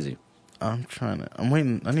 It's crazy. I'm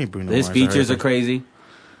waiting. I need Bruno His Mars. features are already. crazy.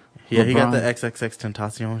 Yeah, he got the LeBron. XXX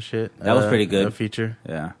Tentacion shit. That was pretty good. The feature.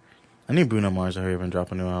 Yeah, I need Bruno Mars to hurry up and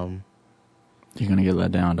drop a new album. You're gonna get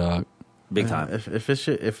let down, dog. big time. If it's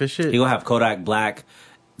shit, He gonna have Kodak Black,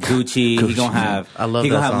 Gucci. He gonna have. I love He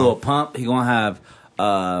that gonna have song. Lil Pump. He gonna have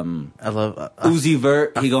I love Uzi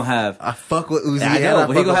Vert. He gonna have. I fuck with Uzi. I and know,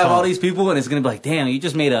 but he fuck gonna with have all Pump. these people, and it's gonna be like, damn, you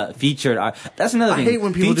just made a featured. That's another I thing. hate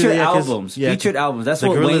when people featured do that, 'cause- albums. yeah, Featured albums. That's the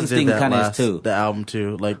what Gorillaz Wayne's did thing that kind of is last- too. The album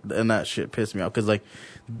too, like, and that shit pissed me off because like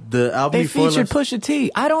the album They before featured last- Pusha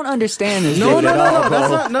T. I don't understand this. No, shit no, at no, all, no. bro.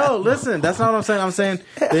 That's not. No, listen. That's not what I'm saying. I'm saying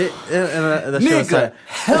they, that shit was Nigga, sad.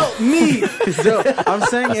 help me. No, I'm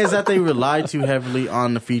saying is that they relied too heavily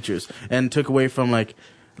on the features and took away from like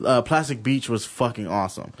Plastic Beach was fucking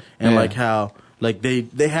awesome and Yeah. like how like they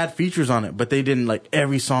had features on it, but they didn't like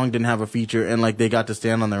every song didn't have a feature and like they got to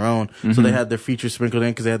stand on their own. So they had their features sprinkled in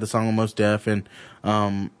because they had the song with Mos Def and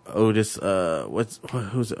Otis.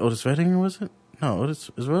 Who's it? Otis Redding or was it? No, Otis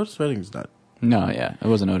Redding's not. No, yeah, it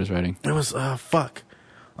wasn't Otis Redding. It was fuck.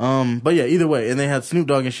 But yeah, either way, and they had Snoop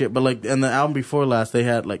Dogg and shit. But like, and the album before last, they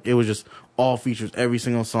had like it was just all features, every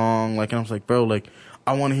single song. Like, and I was like, bro, like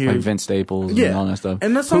I want to hear. Like Vince Staples Yeah. and all that stuff.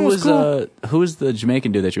 And that song who was cool. Who was the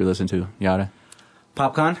Jamaican dude that you were listening to, Yada?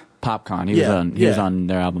 Popcorn. Popcorn. He was on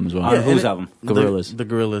their album as well. On whose album? Gorillaz. The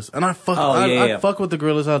Gorillaz. And I fuck with the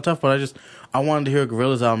Gorillaz out tough, but I wanted to hear a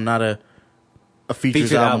Gorillaz album, not a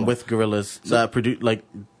featured album with Gorillaz that produced like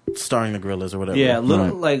starring the Gorillaz or whatever. Yeah,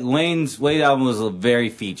 like Wayne's album was very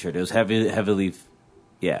featured. It was heavy.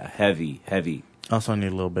 Also, I need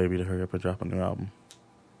Lil Baby to hurry up and drop a new album.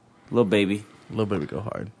 Lil Baby go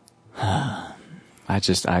hard. I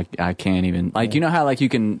can't even, like, you know how like you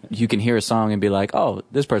can hear a song and be like, oh,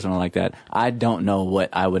 this person will like that. I don't know what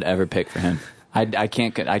I would ever pick for him. I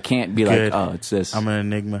can't be Good. like, oh, it's this. I'm an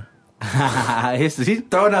enigma. He's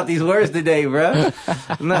throwing out these words today, bro.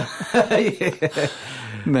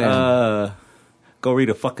 Man. Go read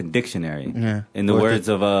a fucking dictionary. Yeah. In the words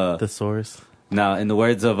of thesaurus. No, in the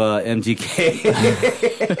words of MGK.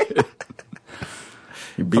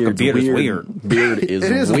 Your beard is weird. Beard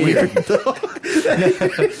is weird.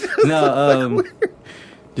 No,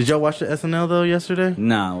 Did y'all watch the SNL though yesterday?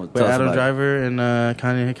 No. With Adam Driver and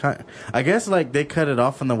Kanye. I guess like they cut it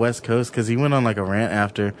off on the West Coast because he went on like a rant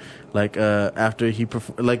after he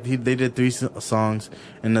they did 3 songs,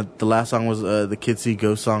 and the last song was the Kids See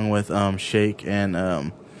Ghost song with Shake and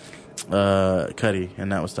Cudi,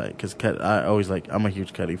 and that was tight because I'm a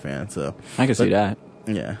huge Cudi fan, so I can see that.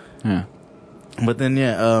 Yeah. But then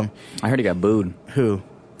I heard he got booed. Who?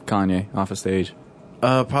 Kanye off a stage.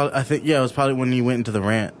 Probably. I think it was probably when he went into the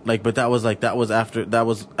rant. Like, but that was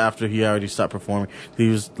after he already stopped performing. He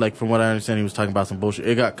was like, from what I understand, he was talking about some bullshit.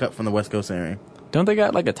 It got cut from the West Coast airing. Don't they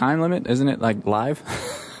got like a time limit? Isn't it like live?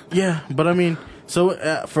 Yeah, but I mean,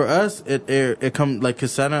 so for us, it come like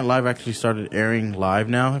because Saturday Night Live actually started airing live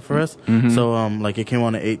now for us. Mm-hmm. So like it came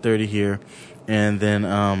on at 8:30 here, and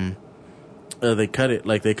then they cut it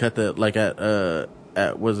like they cut the like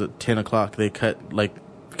at was it 10 o'clock they cut like.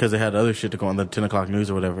 Because they had other shit to go on the 10 o'clock news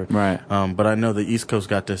or whatever. Right. But I know the East Coast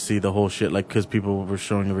got to see the whole shit, like, because people were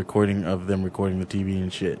showing the recording of them recording the TV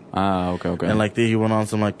and shit. Ah, okay. And, like, he went on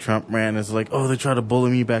some, like, Trump rant. It's like, oh, they try to bully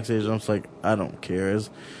me backstage. I'm just like, I don't care.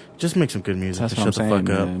 Just make some good music. That's shut what I'm saying,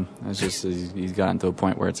 the fuck man. up. It's just, he's gotten to a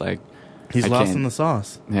point where it's like... He's lost in the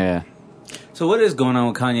sauce. Yeah. So what is going on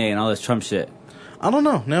with Kanye and all this Trump shit? I don't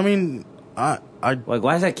know. I mean, like,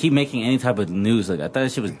 why does that keep making any type of news? Like, I thought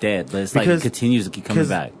that shit was dead, but it's like it continues to keep coming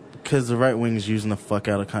back. Because the right wing is using the fuck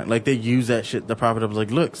out of Kanye. Like, they use that shit, the prop it up, like,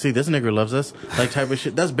 look, see, this nigga loves us. Like, type of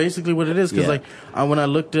shit. That's basically what it is. Because, like, when I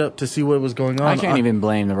looked up to see what was going on... I can't even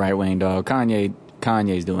blame the right wing, dog.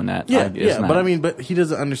 Kanye's doing that. Yeah, but I mean, but he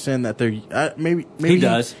doesn't understand that they're... maybe he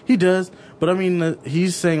does. He does. But, I mean,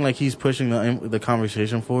 he's saying, like, he's pushing the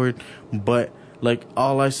conversation forward. But... Like,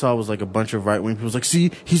 all I saw was, like, a bunch of right-wing people was like, see,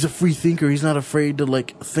 he's a free thinker. He's not afraid to,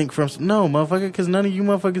 like, think from... No, motherfucker, because none of you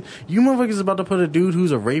motherfuckers... You motherfuckers about to put a dude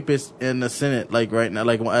who's a rapist in the Senate, like, right now,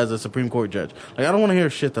 like, as a Supreme Court judge. Like, I don't want to hear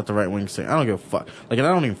shit that the right wing say. I don't give a fuck. Like, and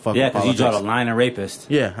I don't even fuck with because you draw the line of rapist.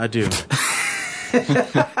 Yeah, I do.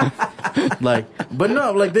 Like, but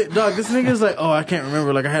no, like, dog, this nigga's like, oh, I can't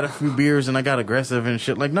remember. Like, I had a few beers and I got aggressive and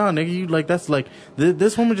shit. Like, nah, nigga, you, like, that's like,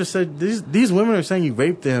 this woman just said, these women are saying you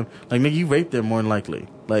raped them. Like, nigga, you raped them more than likely.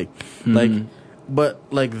 Like, but,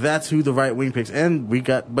 like, that's who the right wing picks. And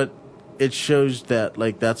but it shows that,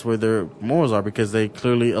 like, that's where their morals are because they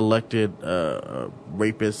clearly elected a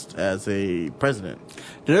rapist as a president.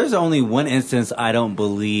 There's only one instance I don't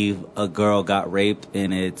believe a girl got raped,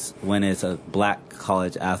 and it's when it's a black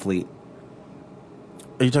college athlete.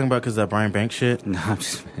 Are you talking about because that Brian Banks shit? No, I'm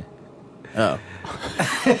just... Oh.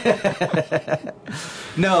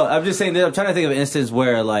 No, I'm just saying that I'm trying to think of an instance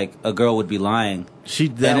where, like, a girl would be lying.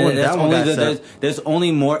 There's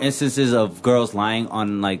only more instances of girls lying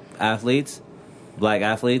on, like, athletes, black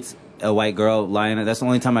athletes. A white girl lying. That's the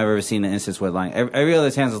only time I've ever seen an instance where lying. Every other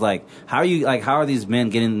chance is like, how are these men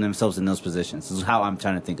getting themselves in those positions? This is how I'm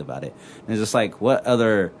trying to think about it. And it's just like, what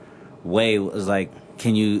other way is like,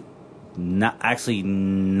 can you not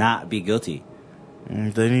be guilty?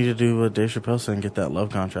 They need to do what Dave Chappelle said and get that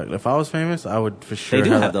love contract. If I was famous, I would for sure. They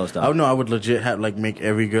do have those, though. I would legit have like make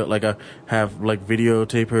every girl like have like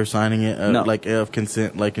videotape her signing it, like of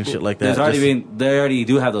consent, like and shit like that. They already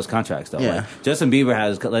do have those contracts though. Yeah. Like, Justin Bieber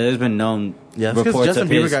has. Like, there's been known reports Justin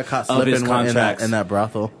Bieber got caught slipping in that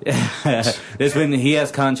brothel. He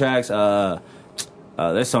has contracts.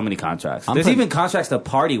 There's so many contracts. There's even contracts to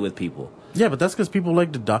party with people. Yeah, but that's because people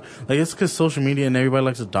like to it's because social media and everybody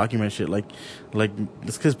likes to document shit. Like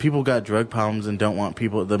it's because people got drug problems and don't want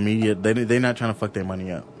the media. They're not trying to fuck their money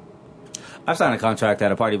up. I've signed a contract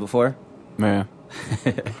at a party before. Yeah.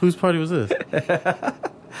 Whose party was this?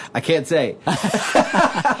 I can't say.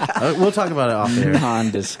 We'll talk about it off air.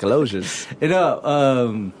 Non-disclosures. What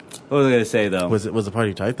was I gonna say though? Was the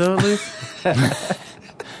party tight though? At least.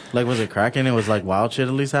 Like, was it cracking? It was like wild shit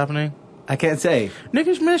at least happening? I can't say.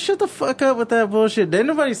 Niggas, man, shut the fuck up with that bullshit. Didn't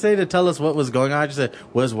nobody say to tell us what was going on. I just said,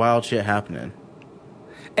 was wild shit happening?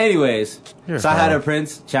 Anyways, You're so I had foul. a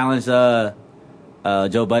Prince challenge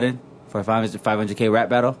Joe Budden for a 500K rap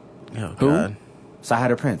battle. Oh, Who? God. So I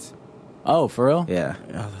had a Prince. Oh, for real? Yeah.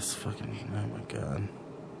 Oh, that's fucking... Oh, my God.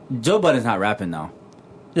 Joe Budden's not rapping though.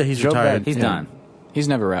 Yeah, he's Joe retired. Budden. He's Yeah. done. He's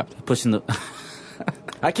never rapped. Pushing the...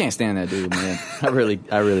 I can't stand that dude, man. I really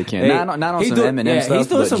can't. Hey, Not on he's some doing- Eminem stuff. He's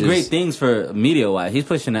doing but some just- great things for media-wise. He's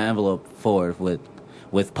pushing the envelope forward with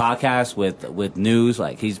podcasts, with news.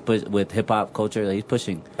 Like, he's with hip-hop culture. Like, he's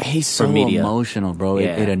pushing He's for so media. emotional, bro.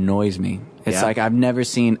 Yeah. It annoys me. It's Yeah. like I've never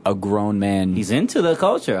seen a grown man. He's into the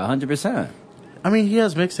culture, 100%. I mean, he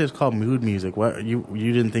has mixtapes called Mood Music. What, you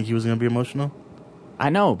didn't think he was going to be emotional? I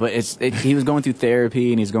know, but he was going through therapy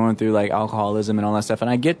and he's going through like alcoholism and all that stuff, and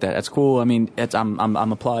I get that. That's cool. I mean,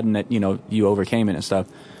 I'm applauding that you overcame it and stuff.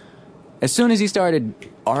 As soon as he started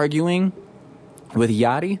arguing with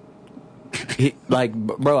Yachty,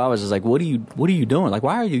 bro, I was just like, what are you doing? Like,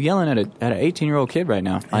 why are you yelling at an 18-year-old kid right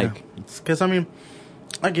now? Like, Because, I mean,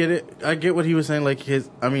 I get it. I get what he was saying. Like,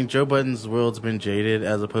 Joe Budden's world's been jaded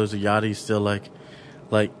as opposed to Yachty's still, like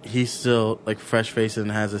he's still, like, fresh-faced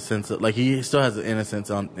and has a sense of, like, he still has an innocence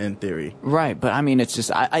in theory. right, but I mean, it's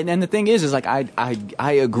just, and the thing is like,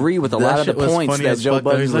 I agree with a lot of the shit was points funny that as Joe fuck, though.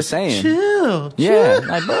 Budden He's was like, saying. Chill. Yeah,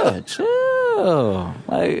 like, bro, chill.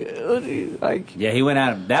 Like, Yeah, he went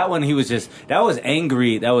at him. That one, that was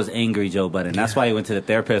angry Joe Budden. That's why he went to the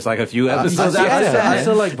therapist like a few episodes after that. I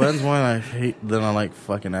still like Budden's more than I like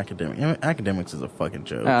fucking Academic. I mean, Academics is a fucking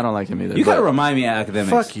joke. I don't like him either. You gotta but- remind me of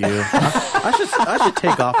Academics. Fuck you. I should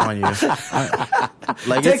take off on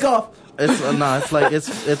you. Take off. It's no. It's like it's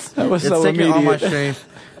That was it's so taking all my immediate. strength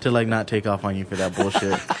to like not take off on you for that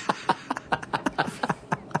bullshit.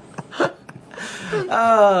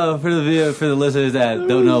 For the listeners that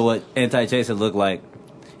don't know what Anti-Chaser looked like,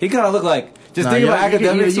 he kind of looked like. Just Nah, think about you can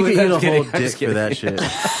Academics. eat with- a I'm whole just kidding. I'm dick just for kidding. that shit.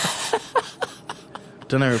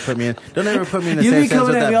 Don't ever put me in the You same be sense coming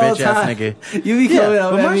with at that me all the bitch ass time. nigga. You be coming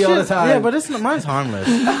but at my me all the shit- time. Yeah, but mine's harmless.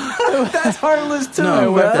 that's heartless too.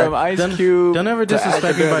 No, went fuck that. from Ice Don't- Cube Don't ever to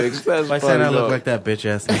disrespect me Academics. That's by saying I fucked look up. like that bitch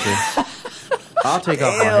ass nigga. I'll take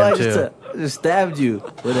off Damn, on I him too. just stabbed you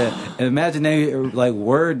with an imaginary like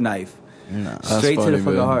word knife No, straight to funny, the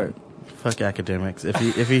fucking man. heart. fuck Academics. If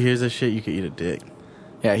he hears this shit, you can eat a dick.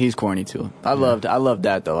 Yeah, he's corny too. I loved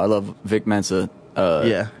that though. I love Vic Mensa.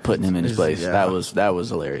 Yeah. Putting him in his place. Yeah. That was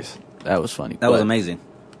hilarious. That was funny. That was amazing.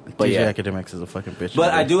 But DJ yeah, Academics is a fucking bitch.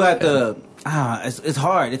 But nigga. I do have to. It's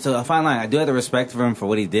hard. It's a fine line. I do have to respect for him for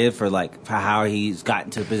what he did, for how he's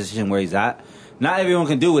gotten to the position where he's at. Not everyone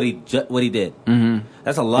can do what he did. Mm-hmm.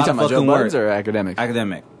 That's a you lot talking of about Joe fucking work. Budden's or Academic?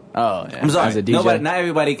 Academic. Oh, yeah. I'm sorry. As a DJ. Not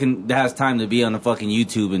everybody has time to be on the fucking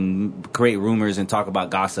YouTube and create rumors and talk about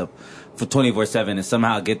gossip for 24/7 and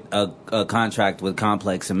somehow get a contract with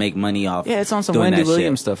Complex and make money off. Yeah, it's on some doing Wendy that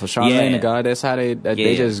Williams shit. stuff with Charlamagne the God. That's how they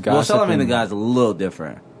just Well, gossip. Charlamagne the and- God's a little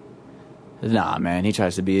different. Nah, man, he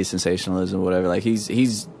tries to be sensationalism, whatever. Like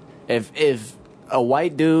he's if a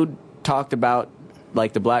white dude talked about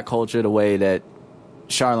like the black culture the way that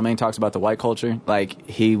Charlamagne talks about the white culture, like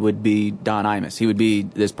he would be Don Imus. He would be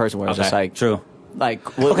this person where it's just like true.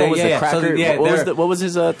 Like what Okay, was yeah, the yeah. So, cracker? yeah, what was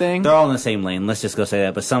his thing? They're all in the same lane. Let's just go say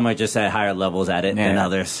that. But some are just at higher levels at it than Yeah.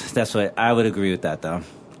 others. That's what I would agree with that, though.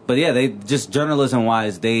 But yeah, they just journalism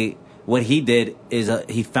wise, what he did is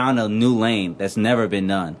he found a new lane that's never been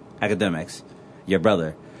done. Academics, your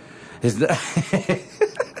brother,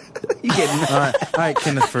 you getting? all right,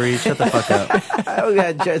 Kenneth Fareed, shut the fuck up. I don't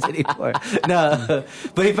got to judge anymore. No,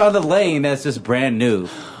 but he found a lane that's just brand new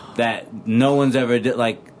that no one's ever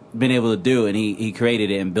been able to do, and he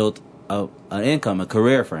created it and built an income, a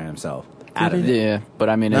career for himself out of it. Yeah, but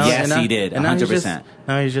I mean, Now- it's, Yes, and now- he did, and now he's just- 100%.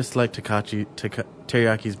 Now he's just like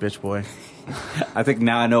Teriyaki's bitch boy. I think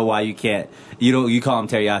now I know why you can't. You call him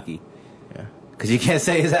teriyaki Yeah. because you can't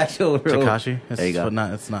say his actual real. Takashi. There you go.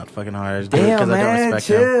 It's not fucking hard. I just do it Damn, 'cause I don't man, respect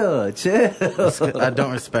him. chill. I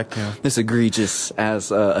don't respect him. this egregious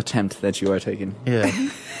as attempt that you are taking. Yeah.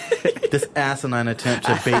 This asinine attempt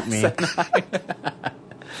to bait me.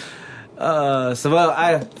 I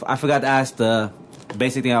forgot to ask the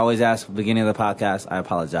basic thing I always ask at the beginning of the podcast. I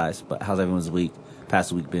apologize, but how's everyone's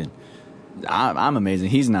past week been? I'm amazing.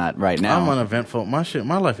 He's not right now. I'm uneventful. My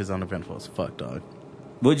life is uneventful as fuck, dog.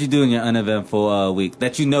 What'd you do in your uneventful week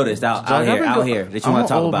that you noticed out here that you want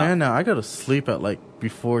to talk I'm an old about? man now. I go to sleep at like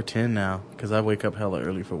before 10 now because I wake up hella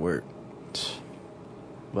early for work.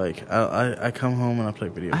 Like I come home and I play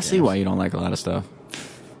video I games. see why you don't like a lot of stuff.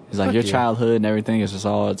 It's like Fuck your yeah. childhood and everything is just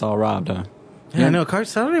all robbed, huh? Yeah, I know.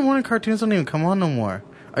 Saturday morning cartoons don't even come on no more.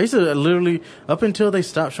 I used to literally, up until they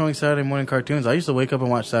stopped showing Saturday morning cartoons, I used to wake up and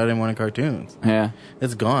watch Saturday morning cartoons. Yeah.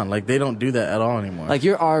 It's gone. Like, they don't do that at all anymore. Like,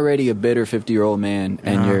 you're already a bitter 50-year-old man,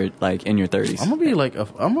 and you're, like, in your 30s. I'm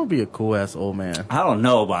gonna be a cool-ass old man. I don't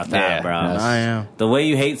know about that, Yeah, bro. I am. The way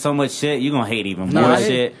you hate so much shit, you're gonna hate even No, more I hate,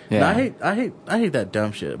 shit. Yeah. no, I hate that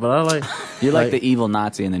dumb shit. But I like. You're like the evil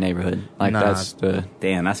Nazi in the neighborhood. Like, Nah. that's the...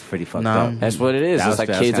 Damn, that's pretty fucked Nah. up. That's what it is. That It's was- like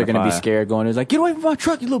that's kids are kinda going to be fire. scared going, it's like, get away from my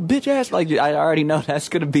truck, you little bitch ass. Like, I already know that's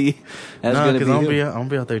going to be... That's No, going to because I'm be... gonna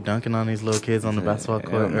be out there dunking on these little kids on the basketball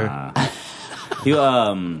court. Or, Nah. You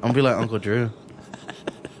I'm gonna be like Uncle Drew.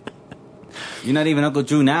 you're not even Uncle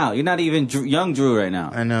Drew now. You're not even young Drew right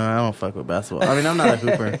now. I know, I don't fuck with basketball. I mean, I'm not a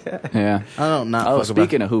hooper. Yeah. I don't not Oh, fuck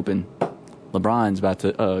speaking of hooping, LeBron's about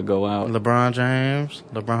to go out. with LeBron James.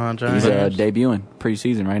 He's debuting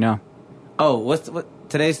preseason right now. Oh, what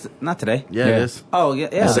today's not today? Yeah, Yeah. it is. Oh yeah,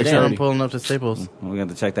 Yeah, they today. showed him pulling up to Staples. We're gonna have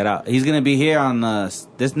to check that out. He's gonna be here on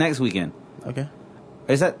this next weekend. Okay.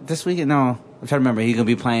 Is that this weekend? No, I'm trying to remember. He's gonna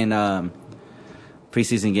be playing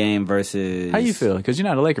preseason game versus. How you feel? Because you're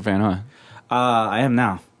not a Laker fan, huh? I am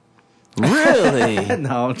now. Really?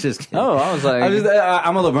 No, I'm just kidding. Oh, I was like...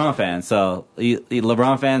 I'm a LeBron fan, so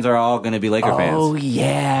LeBron fans are all going to be Laker fans. Oh,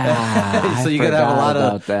 yeah. So you're gonna have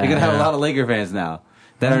a lot of Laker fans now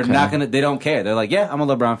that are Okay. not gonna. They don't care. They're like, yeah, I'm a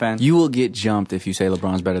LeBron fan. You will get jumped if you say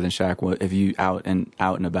LeBron's better than Shaq. If you out and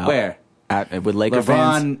about. Where? With Laker LeBron-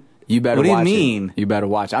 fans. You better What do you watch mean? it. You better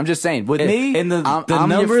watch it. I'm just saying, with me, In the I'm your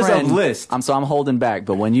numbers of friend. list. I'm holding back.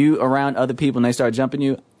 But when you around other people and they start jumping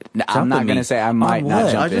you, I'm not Jumping going me? to say I might On not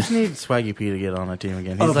what? jump I in. just need Swaggy P to get on a team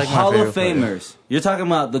again. He's Of like my Hall of favorite player. Famers. You're talking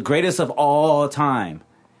about the greatest of all time.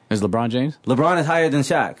 Is LeBron James? LeBron is higher than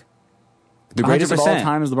Shaq. The greatest of all 100%.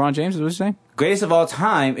 time is LeBron James, is what you're saying? Greatest of all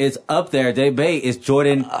time is up there. Debate is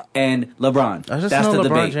Jordan and LeBron. I just That's know the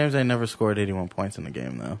LeBron debate. James ain't never scored 81 points in a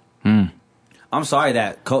game though. I'm sorry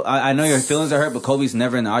that I know your feelings are hurt, but Kobe's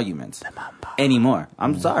never in the arguments anymore.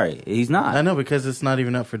 I'm sorry, he's not I know because it's not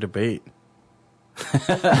even up for debate.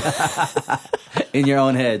 in your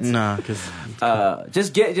own heads. Nah, because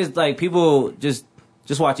Just like people just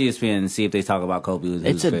watch ESPN and see if they talk about Kobe. Who's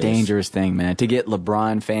It's a greatest. dangerous thing, man. To get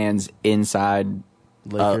LeBron fans inside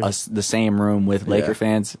Lakers. the same room with Laker Yeah.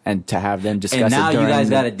 fans and to have them discuss And now it you during guys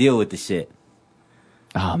the- got to deal with the shit.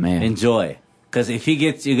 Oh, man. Enjoy, because if he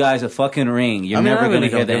gets you guys a fucking ring, you're I mean, never I really gonna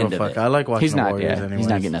hear don't the give end a of fuck. it. I like watching He's the not, Warriors yeah. anyways. He's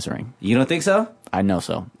not getting us a ring. You don't think so? I know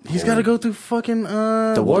so. He's got to go through fucking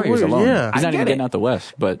The Warriors alone. Yeah, He's not I even get getting it. out the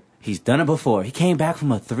West, but He's done it before. He came back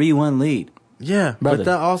from a 3-1 lead. yeah, Brother. but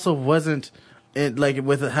that also wasn't it. Like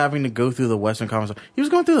with it having to go through the Western Conference, he was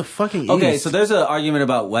going through the fucking Okay, East. so there's an argument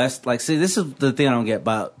about West. Like, see, this is the thing I don't get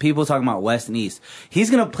about people talking about West and East. He's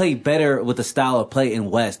gonna play better with the style of play in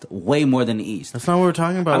West, way more than the East. That's not what we're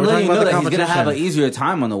talking about. I'm we're letting talking you know about that the he's gonna have an competition. easier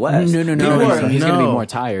time on the West. no. People are- He's going to be no. more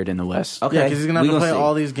tired in the West. Okay, Yeah, because he's gonna have we to gonna play see.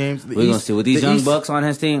 all these games. The We're gonna East- see with these the young East- bucks on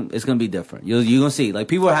his team. It's gonna be different. You're gonna see. Like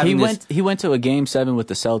people are having He went to a Game 7 with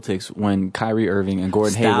the Celtics when Kyrie Irving and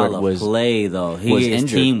Gordon this style Hayward of was play though. was His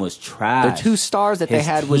injured. team was trash. the two stars that they His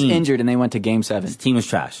had was team- injured, and they went to Game 7. His team was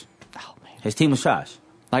trash. Oh, man. His team was trash.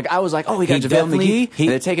 Like, I was like, oh, we got He JaVale definitely- McGee, he-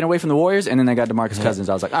 and they're taking away from the Warriors, and then they got DeMarcus Cousins.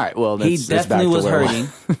 I was like, all right, well, He that's definitely back was to where it hurting.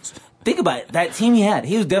 Think about it. That team he had,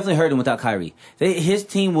 he was definitely hurting without Kyrie. His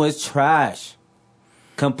team was trash.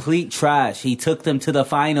 Complete trash. He took them to the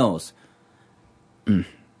finals. Not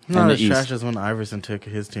the as East. trash as when Iverson took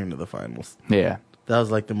his team to the finals. Yeah, That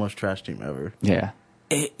was like the most trash team ever. yeah.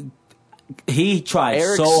 He tried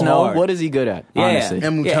Eric so Snow, hard. what is he good at, Yeah, honestly?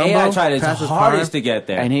 And yeah. Mutombo AI tried his passes hardest prime. to get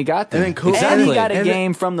there. And he got them. And then Kobe- And Exactly. he got a And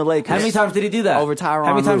game from the Lakers. How many times did he do that? Over Tyronn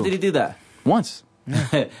How many times Lue. did he do that? Once. How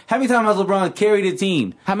many times has LeBron carried a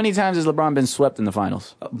team? How many times has LeBron been swept in the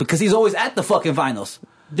finals? Because he's always at the fucking finals.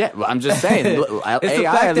 Yeah, well, I'm just saying. It's the AI fact at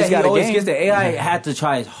that least he got a always game. gets there. AI had to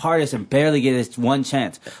try his hardest and barely get his one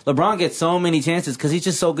chance. LeBron gets so many chances because he's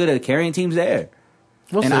just so good at carrying teams there.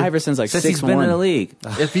 We'll And see. Iverson's like Since 6'1". he's been in the league.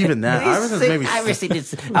 If even that, Iverson's maybe. Iverson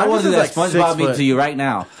is, I want to do that Iverson's like SpongeBob 6 meme foot. to you right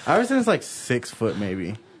now. Iverson's like 6 foot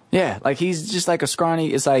maybe. Yeah, like he's just like a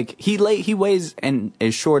scrawny. It's like he weighs and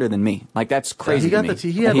is shorter than me. Like that's crazy. he got to the me.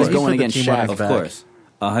 t- he had he's the- he going put the against team on Shaq. his Of back. course.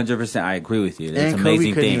 100%. I agree with you. It's And an Kobe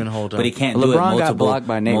amazing couldn't thing. even hold him. But he can't do it LeBron multiple. got blocked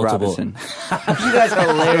by Nate multiple- Robinson. You guys are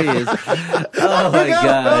hilarious. Oh my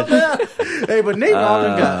god. Hey, but Nate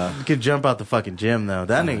Robinson could jump out the fucking gym though.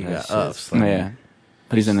 That nigga got shit's- ups. Yeah,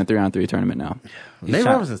 but he's in the 3-on-3 tournament now. Nate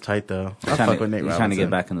trying- Robinson's tight though. I He's fuck with Nate he's Robinson. trying to get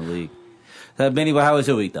back in the league. So, Benny, how was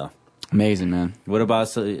your week though? Amazing, man. What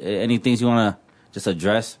about any things you want to just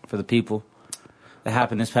address for the people that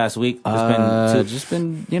happened this past week? Just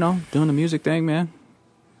been doing the music thing, man.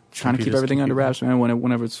 Trying to keep Computers everything keep under people. wraps, man.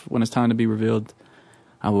 When it's time to be revealed,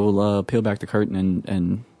 I will peel back the curtain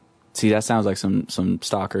and see. That sounds like some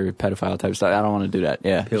stalker, pedophile type stuff. I don't want to do that.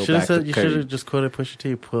 Yeah, Peel Should have back said the you curtain. should have just quoted Pusha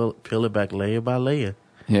T. Peel it back layer by layer.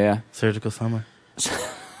 yeah. Surgical Summer.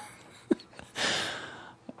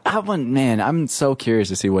 I'm so curious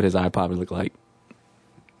to see what his iPod would look like.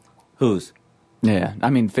 Whose? Yeah, I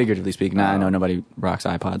mean, figuratively speaking. Now, I know nobody rocks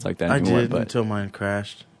iPods like that I anymore, did but until mine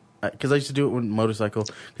crashed. Because I used to do it with motorcycle.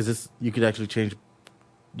 Because you could actually change.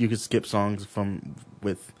 You could skip songs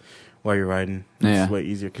while you're riding. Yeah. It's way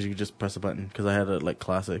easier because you could just press a button. Because I had a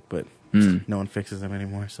classic, but no one fixes them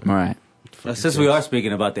anymore. So all right. Since we are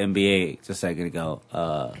speaking about the NBA just a second ago,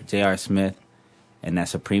 J.R. Smith and that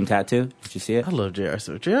Supreme tattoo. Did you see it? I love J.R.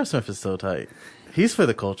 Smith. J.R. Smith is so tight. He's for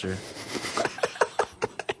the culture.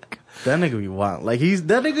 That nigga be wild. That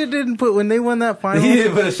nigga didn't put when they won that final. He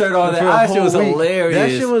didn't put a shirt on. for a That shit whole was week. hilarious. That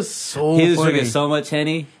shit was so He was funny. drinking so much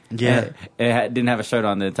Henny. Yeah. and didn't have a shirt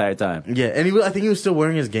on the entire time. Yeah, and I think he was still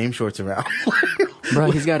wearing his game shorts around. Bro,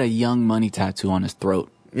 he's got a Young Money tattoo on his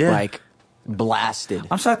throat. Yeah. Like, blasted.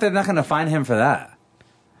 I'm shocked they're not going to find him for that.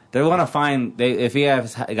 They want to find, if you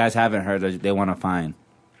guys haven't heard, they want to find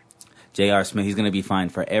J.R. Smith. He's going to be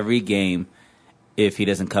fined for every game if he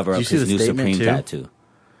doesn't cover up you see his the new statement, Supreme too? tattoo.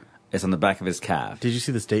 It's on the back of his calf. Did you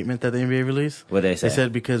see the statement that the NBA released? What'd they say? They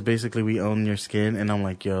said because basically we own your skin, and I'm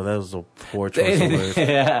like, yo, that was a poor choice of words.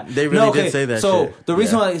 Yeah. They really did say that So shit. the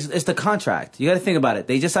reason Yeah. why it's the contract. You got to think about it.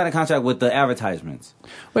 They just signed a contract with the advertisements.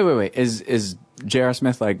 Wait. Is J.R.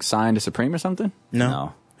 Smith signed to Supreme or something?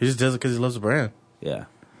 No. He just does it because he loves the brand. Yeah.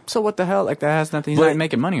 So what the hell? That has nothing. He's not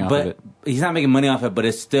making money off of it. He's not making money off it, but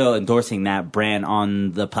it's still endorsing that brand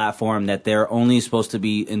on the platform that they're only supposed to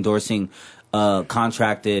be endorsing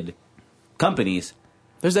contracted companies.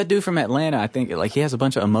 There's that dude from Atlanta. I think he has a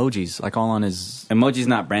bunch of emojis all on his. Emoji's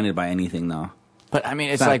not branded by anything though. But I mean,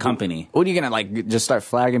 it's not a like company. What are you gonna just start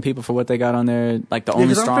flagging people for what they got on there? Like the only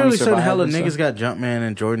Because I'm strong fairly certain hella survivors, niggas got Jumpman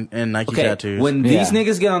and Jordan and Nike Okay, tattoos. when Yeah. these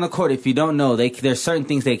niggas get on the court, if you don't know, there's certain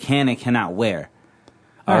things they can and cannot wear.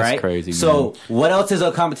 All That's right, crazy, So man. what else is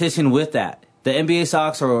a competition with that? The NBA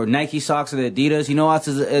socks or Nike socks or the Adidas. You know what else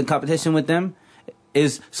is in competition with them?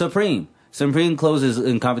 Is Supreme. Supreme clothes is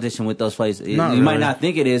in competition with those places. You Not might really. not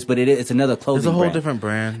think it is, but it's another clothing it's a whole brand. different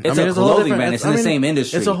brand. It's a it's whole clothing different- brand. It's in the same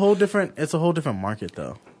industry. It's a whole different market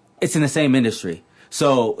though. It's in the same industry.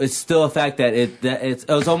 So it's still a fact that it's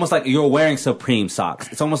almost like you're wearing Supreme socks.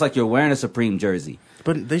 It's almost like you're wearing a Supreme jersey.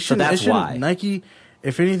 But they shouldn't. that's They shouldn't why. Nike.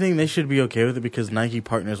 If anything, they should be okay with it because Nike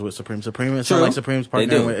partners with Supreme. Supreme, it's True. not like Supreme's They partnering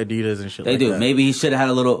do. with Adidas and shit They like do. that. Maybe he should have had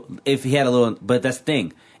a little. If he had a little, but that's the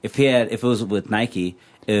thing. If it was with Nike,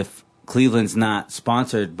 if Cleveland's not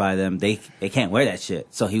sponsored by them, they can't wear that shit.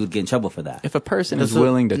 So he would get in trouble for that. If a person is That's what-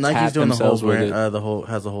 willing to Nike's tap doing themselves the whole with brand, it,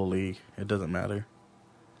 has the whole league. It doesn't matter.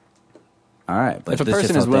 All right, but if a this person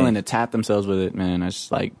just is whole willing thing. to tap themselves with it, man, it's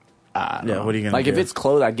just I don't know. What are you gonna like? If do? it's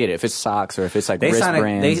clothes, I get it. If it's socks or if it's They sign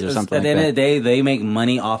wristbands or something at the like end of that. the day, they make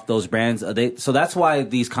money off those brands. So that's why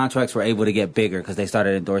these contracts were able to get bigger because they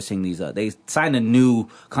started endorsing these. They signed a new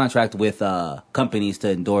contract with companies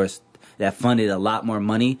to endorse that funded a lot more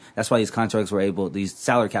money. That's why these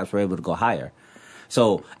salary caps were able to go higher.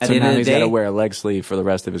 So at So the end now of the he's got day, to wear a leg sleeve for the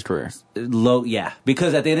rest of his career.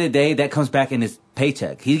 because at the end of the day, that comes back in his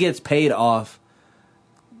paycheck. He gets paid off.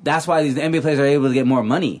 That's why these NBA players are able to get more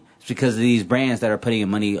money. It's because of these brands that are putting in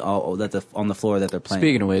money on the floor that they're playing.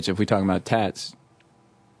 Speaking of which, if we talking about tats,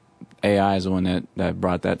 AI is the one that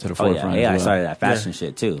brought that to the Oh yeah, forefront. AI as well. started that fashion Yeah.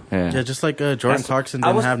 shit too. Yeah. Yeah, just like Jordan That's- Clarkson I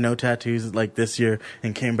didn't was- have no tattoos this year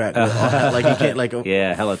and came back with all, he can't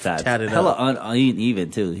Yeah, hella tats. Tatted Hella up. uneven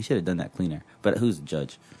too. He should have done that cleaner. But who's the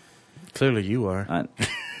judge? Clearly you are.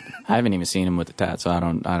 I haven't even seen him with the tat, so I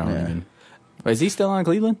don't Yeah. even. Is he still on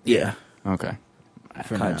Cleveland? Yeah. Okay.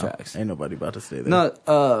 For contracts. now. Ain't nobody about to stay there.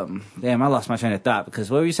 No, damn, I lost my train of thought because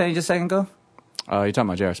what were you saying just a second ago? You're talking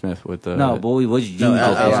about J.R. Smith with the. No, boy, what did you No, do?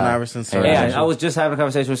 Allen AI. Iverson. AI. I was just having a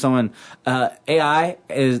conversation with someone. AI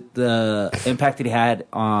is the impact that he had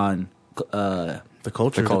on The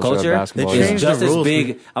culture. The culture. culture of basketball, They Is changed just the as rules.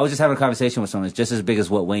 big. I was just having a conversation with someone. It's just as big as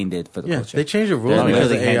what Wayne did for the Yeah, culture. they changed the rules They're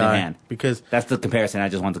because of hand in AI. hand. Because That's the comparison I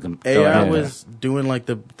just wanted to throw AI out. Yeah. was doing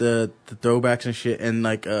the throwbacks and shit, and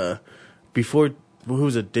before who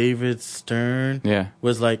was it? David Stern. Yeah.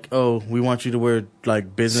 was like, oh, we want you to wear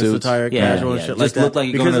business Suits. attire, Yeah, casual and yeah. shit Just like look that. like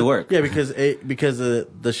you're going to work. Yeah, because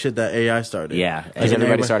of the shit that AI started. Yeah. Because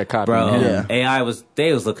everybody started copying Bro, him. Yeah. AI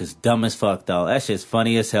they was looking dumb as fuck though. That shit's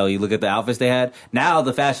funny as hell. You look at the outfits they had. Now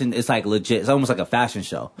the fashion is legit. It's almost like a fashion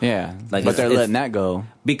show. Yeah. Like, but they're it's- letting that go.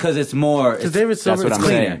 because it's more. Because David Silver, that's it's what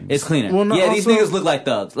I'm cleaner. saying. It's cleaner. Well, no, yeah, these also- niggas look like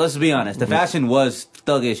thugs. Let's be honest. The fashion was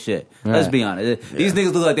thuggish shit. Let's be honest. These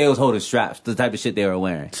niggas look like they was holding straps. The type of shit they were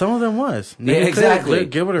wearing. Some of them was. Yeah, exactly.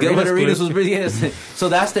 Gilbert Arenas was really. Yes. So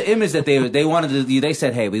that's the image that they wanted to do. They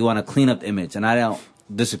said, hey, we want to clean up the image, and I don't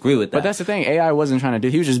disagree with that. But that's the thing. AI wasn't trying to do.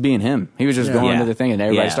 He was just being him. He was just going to the thing, and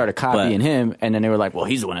everybody started copying him. And then they were like, "Well,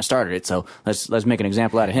 he's the one that started it, so let's make an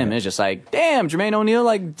example out of him." And it's just like, damn, Jermaine O'Neal,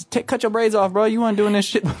 like, cut your braids off, bro. You weren't doing this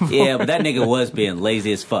shit before. Yeah, but that nigga was being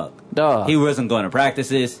lazy as fuck. Dog. He wasn't going to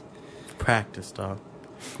practices. Practice, dog.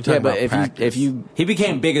 Yeah, but if you He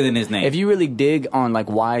became bigger than his name. if you really dig on like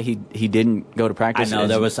why he didn't go to practice, I know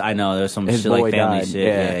there was some his shit boy like family died, shit.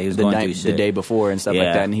 Yeah, he was the going night, through shit the day before and stuff like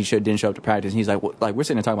Yeah. that, and he didn't show up to practice. And he's like, we're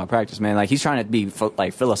sitting there talking about practice, man. Like he's trying to be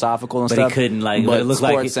like philosophical and but stuff. he couldn't like. But it looked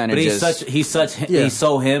Sports like. Center But just, he's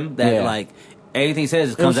so him that Yeah. like everything he says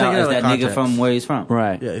was comes out taken as out of that nigga context. from where he's from.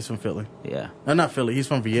 right. Yeah, he's from Philly. Yeah. Not Philly. He's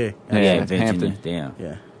from VA. Yeah, Virginia. Hampton. Damn.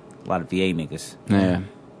 Yeah. A lot of VA niggas. Yeah.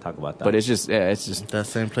 Talk about that. But it's just That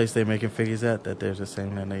same place they making figures at, that there's the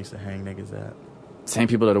same that they used to hang niggas at. same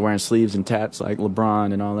people that are wearing sleeves and tats like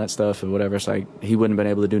LeBron and all that stuff or whatever. It's like he wouldn't have been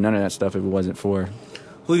able to do none of that stuff if it wasn't for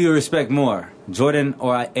Who do you respect more, Jordan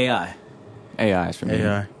or AI? AIs for me.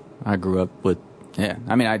 AI. I grew up with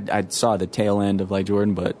I mean I saw the tail end of like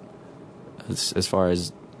Jordan, but as far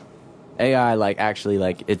as AI, like actually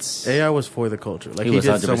like it's AI was for the culture. Like He he, was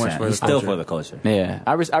did 100%. so much for He's the still culture. for the culture. yeah.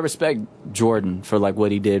 I respect Jordan for like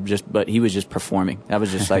what he did, but he was just performing. That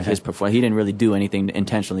was just like his perform. He didn't really do anything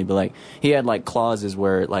intentionally, but like he had like clauses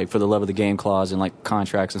where like for the love of the game clause and like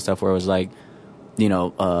contracts and stuff where it was like, you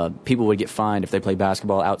know, people would get fined if they play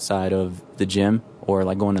basketball outside of the gym or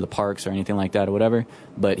like going to the parks or anything like that or whatever.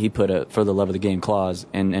 But he put a for the love of the game clause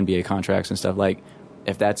in NBA contracts and stuff. Like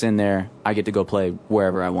if that's in there, I get to go play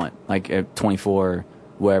wherever I want, like at 24,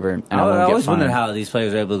 wherever. And I won't get always wondered fined. how these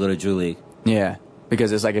players are able to go to Drew League. Yeah,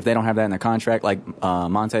 because it's like if they don't have that in their contract, like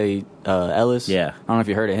Monte Ellis. Yeah. I don't know if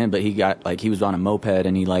you heard of him, but he was on a moped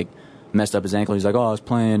and he like messed up his ankle. He's like, oh, I was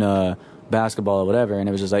playing basketball or whatever, and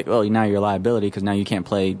it was just like, well, now you're a liability because now you can't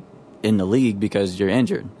play in the league because you're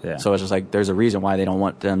injured. Yeah. So it's just like there's a reason why they don't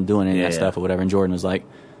want them doing any of that stuff or whatever. And Jordan was like,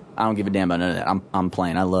 I don't give a damn about none of that. I'm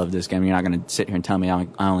playing. I love this game. You're not going to sit here and tell me I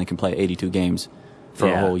only can play 82 games for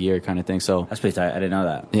a whole year kind of thing. So That's pretty tight. I didn't know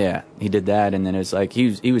that. yeah, he did that, and then it's like he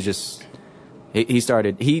was just he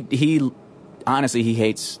started he honestly he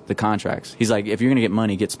hates the contracts. He's like, if you're gonna get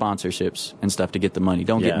money, get sponsorships and stuff to get the money.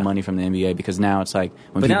 Don't get money from the NBA because now it's like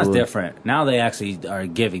when But now people it's different. Now they actually are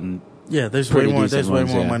giving. Yeah, there's Pretty way more. decent There's way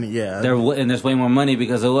ones, more yeah. money. Yeah, And there's way more money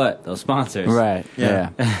because of what? Those sponsors. right, Yeah.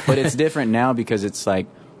 yeah. But it's different now because it's like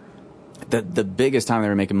the biggest time they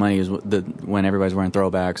were making money is when everybody's wearing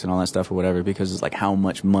throwbacks and all that stuff or whatever because it's like how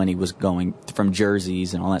much money was going from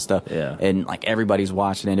jerseys and all that stuff. Yeah. And like everybody's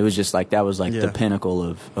watching it. It was just like that was like the pinnacle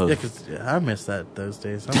of yeah. Because I miss those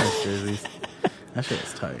days. I miss jerseys. That shit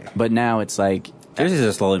was tight. But now it's like Jerseys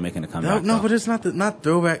are slowly making a comeback. No, though. but it's not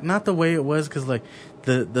throwback, not the way it was. Because like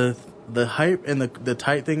the hype and the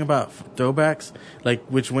tight thing about throwbacks, like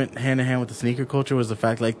which went hand in hand with the sneaker culture, was the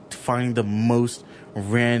fact like finding the most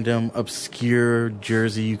random obscure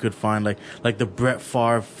jersey you could find, like the Brett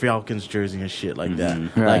Favre Falcons jersey and shit like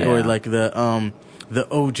that, Right. or like the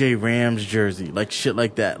OJ Rams jersey, like shit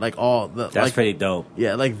like that, like all the That's like, pretty dope.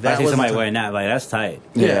 yeah, like I that see was somebody wearing that. Like that's tight.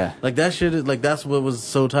 Yeah. like that shit is like that's what was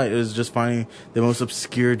so tight. It was just finding the most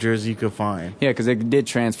obscure jersey you could find. Yeah, because it did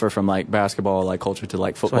transfer from like basketball like culture to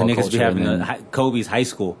like That's why football niggas culture. be having and the then, Kobe's high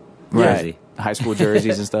school right, jersey. high school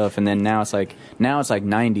jerseys and stuff, and then now it's like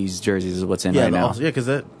 90s jerseys is what's in Yeah, right now. also, yeah, because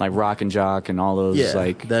that Like Rock and Jock and all those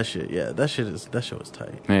like that shit. Yeah, that shit was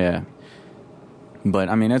tight. yeah. But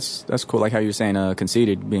I mean that's cool. Like how you were saying,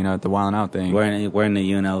 conceded being at the Wildin' Out thing. Wearing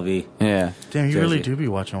the UNLV. Yeah, Damn, you Jersey. really do be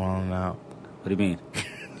watching Wild 'N Out. What do you mean?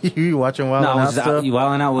 You be watching Wild 'N No, I Out was stuff.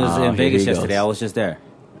 Wildin' Out was Oh, in here Vegas he goes. yesterday. I was just there. Like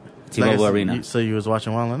I T-Mobile said, Arena. so you was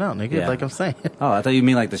watching Wild 'N Out, nigga. Yeah. Like I'm saying. Oh, I thought you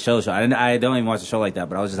mean like the show. I don't even watch the show like that,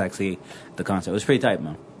 but I was just actually the concert. It was pretty tight,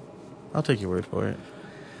 man. I'll take your word for it.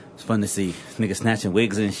 It's fun to see niggas snatching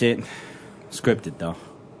wigs and shit. Scripted though.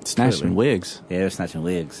 snatching wigs. Yeah, they're snatching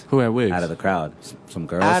wigs. Who had wigs? Out of the crowd. Some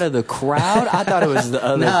girls. Out of the crowd? I thought it was the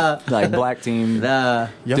other Nah. like black team. Nah.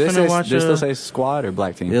 Y'all Do they finna watch? do they still say squad or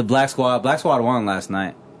black team? The Black Squad. Black Squad won last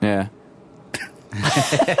night. Yeah.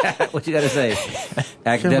 What you gotta say?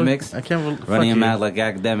 Academics. I can't believe Running your mouth like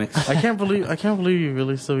academics. I can't believe you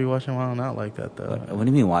really still be watching Wild 'N Out like that though. What do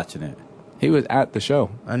you mean watching it? He was at the show.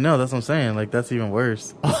 I know, that's what I'm saying. Like that's even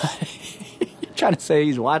worse. You're trying to say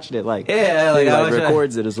he's watching it like Yeah, like, he I like was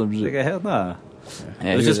records it or some shit. Like, hell no.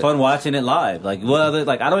 Yeah, It was just fun watching it live. Like,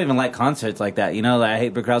 I don't even like concerts like that. You know, like, I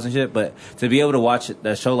hate big crowds and shit. But to be able to watch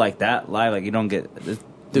a show like that live, like, you don't get.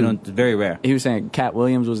 It's very rare. He was saying Cat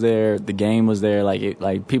Williams was there, the Game was there,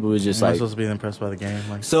 like people was just I'm like supposed to be impressed by the Game.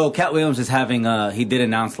 Like, So Cat Williams is having. He did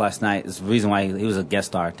announce last night. It's the reason why he was a guest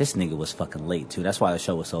star. This nigga was fucking late too. That's why the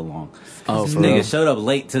show was so long. Oh, This for nigga real? showed up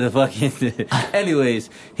late to the fucking. Anyways,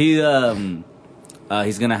 he's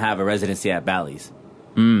gonna have a residency at Bally's.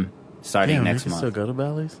 Starting damn, next you can month. still go to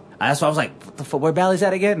Bally's? That's why I was like, what the fuck, where Bally's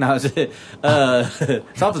at again? No, it's off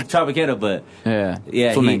the Tropicana, but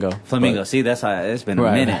yeah, Flamingo. Flamingo. But- See, that's how it's been a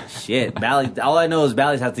Right. minute. Shit, Bally's. All I know is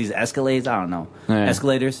Bally's has these Escalades. I don't know, Yeah.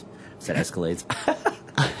 escalators. I said Escalades.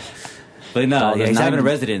 But Oh, no, there's he's having a 90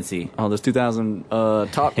 residency. Oh, this 2000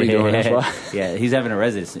 top redoing. That's why. Yeah, he's having a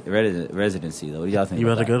residency though. What do y'all think? You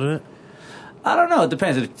about to that? go to it? I don't know. It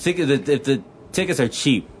depends. If the tickets are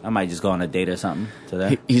cheap, I might just go on a date or something to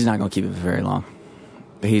that. He's not gonna keep it for very long.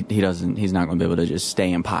 He doesn't. He's not gonna be able to just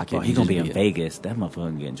stay in pocket. Oh, he's gonna be Just in Vegas. That motherfucker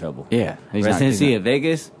gonna get in trouble. Yeah, Residency in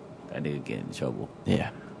Vegas. That nigga get in trouble.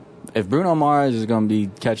 Yeah. If Bruno Mars is gonna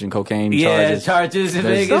be catching cocaine Yeah, charges, in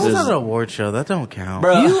there's- Vegas. That was is- at an award show. That don't count.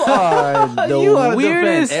 Bro. you are the You wanna defend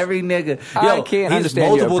weirdest. every nigga. I Yo, can't he's understand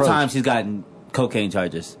your multiple approach. times he's gotten cocaine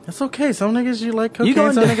charges. That's okay. Some niggas you like cocaine. You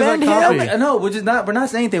gonna some niggas like defend coffee. him? No, we're not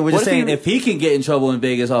saying anything. We're What just if saying he- if he can get in trouble in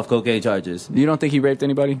Vegas off cocaine charges. You don't think he raped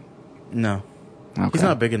anybody? No, Okay. he's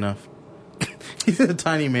not big enough. He's a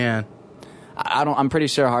tiny man. I don't. I'm pretty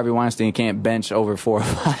sure Harvey Weinstein can't bench over 4 or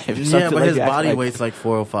 5. Yeah, something but like his that. body Like, weight's like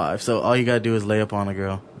 405. So all you gotta do is lay up on a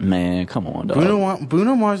girl. Man, come on, dog.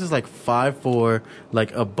 Bruno Mars is like 5'4",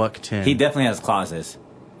 like a $110. He definitely has clauses.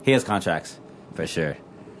 He has contracts for sure.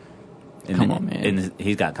 Come on, man. And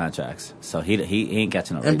he's got contracts, so he ain't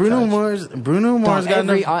catching no. and rape Bruno charge. Mars got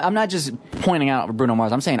enough. I'm not just pointing out Bruno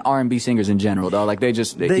Mars. I'm saying R&B singers in general, though. Like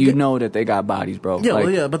you know that they got bodies, bro. Yeah, like,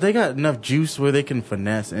 well, yeah, but they got enough juice where they can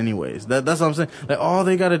finesse, anyways. That's what I'm saying. Like all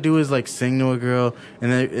they gotta do is like sing to a girl,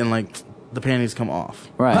 and like the panties come off.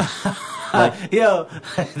 Right. Yo,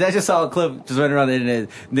 I just saw a clip just running around the internet.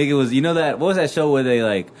 Nigga was, you know that, what was that show where they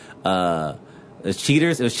like, it's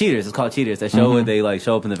Cheaters? It was Cheaters. It's called Cheaters. That show where they like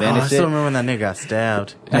show up in the van Oh, and I shit. still remember when that nigga got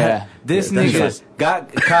stabbed. Yeah. This Yeah, that's nigga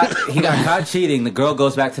got caught. He got caught cheating. The girl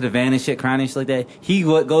goes back to the van and shit, crying and shit like that. He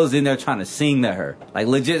goes in there trying to sing to her, like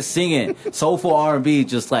legit singing soulful R&B.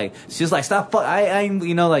 Just like she's like, stop, fuck, I ain't,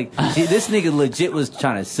 you know, like this nigga legit was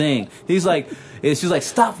trying to sing. He's like, she's like,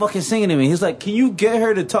 stop fucking singing to me. He's like, can you get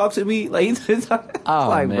her to talk to me? Like, Oh,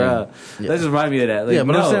 like, man. bro, that just remind me of that. Like, Yeah,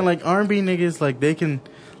 but no. I'm saying like R&B niggas, like they can,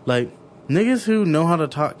 like niggas who know how to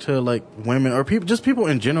talk to like women or people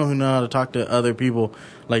in general who know how to talk to other people,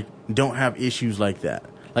 like don't have issues like that.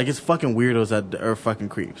 Like it's fucking weirdos that are fucking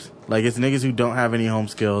creeps. Like it's niggas who don't have any home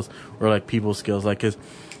skills or like people skills. Like, cause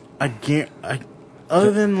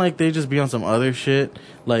other than like they just be on some other shit,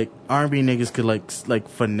 like R&B niggas could like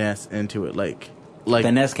finesse into it. Like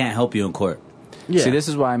finesse can't help you in court. yeah. See, this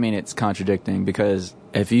is why I mean it's contradicting, because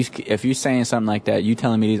if you saying something like that, you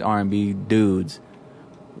telling me these R&B dudes,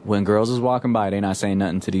 when girls is walking by, they not saying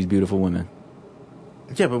nothing to these beautiful women.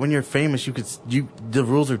 Yeah, but when you're famous, the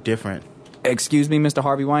rules are different. Excuse me, Mr.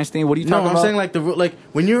 Harvey Weinstein. What are you talking No, I'm about? saying like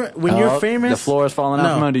when you're famous, the floor is falling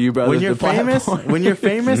out from under you, brother. When you're The platform. famous, when you're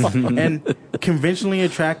famous and conventionally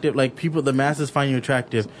attractive, like the masses find you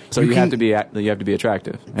attractive. So you have to be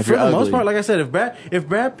attractive. If For you're the most ugly. part, like I said, if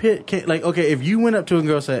Brad Pitt can, like, okay, if you went up to a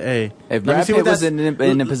girl and said, "Hey," if let me Brad see Pitt what was that's-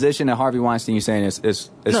 in the position that Harvey Weinstein, you're saying it's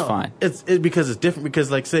no, fine. It's because it's different. Because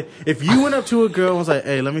like, say if you went up to a girl and was like,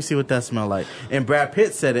 "Hey, let me see what that smell like," and Brad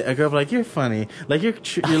Pitt said it, a girl would be like, "You're funny," like you're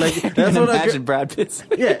like that's what a Imagine girl, Brad Pitt.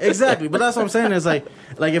 yeah, exactly. But that's what I'm saying is like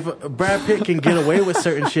if Brad Pitt can get away with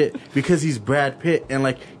certain shit because he's Brad Pitt and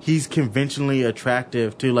like he's conventionally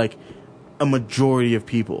attractive to like a majority of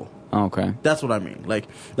people. Okay. That's what I mean. Like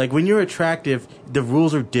when you're attractive, the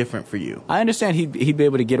rules are different for you. I understand he'd be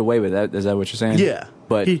able to get away with that. Is that what you're saying? Yeah.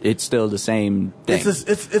 But it's still the same thing. It's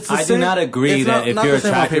the I same, do not agree it's that if not you're the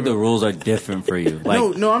same on attractive, paper. the rules are different for you.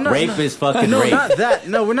 Like, no, I'm not. Rape is fucking no, rape. not that.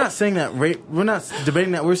 No, we're not saying that rape. We're not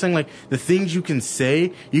debating that. We're saying like the things you can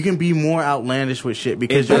say, you can be more outlandish with shit It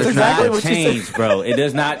because you're does attractive. not change, bro. It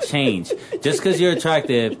does not change. Just because you're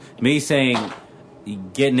attractive, me saying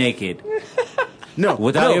get naked No,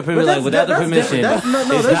 without no, your but permission, that's- without the that's permission, different. No, it's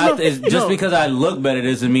that's not. no- It's just no. because I look better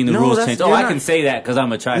doesn't mean the No, rules that's- change. Oh, you're I not- can say that because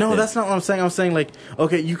I'm attractive. No, that's not what I'm saying. I'm saying like,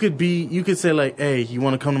 okay, you could say like, hey, you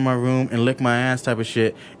want to come to my room and lick my ass type of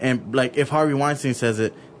shit. And like, if Harvey Weinstein says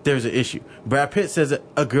it, there's an issue. Brad Pitt says it,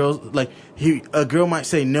 a girl might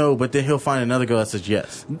say no, but then he'll find another girl that says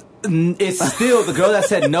yes. It's still the girl that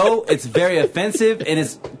said no. It's very offensive and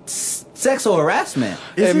it's sexual harassment.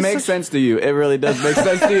 It makes sense to you. It really does make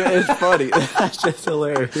sense to you. It's funny. That's just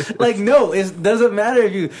hilarious. Like, no, it doesn't matter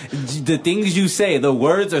if you, the things you say, the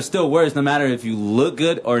words are still words, no matter if you look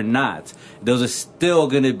good or not. Those are still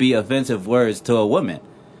going to be offensive words to a woman.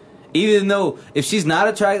 Even though, if she's not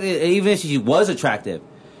attractive, even if she was attractive.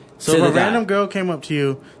 So if a random girl came up to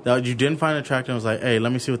you that you didn't find attractive and was like, hey,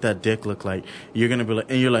 let me see what that dick looked like. You're going to be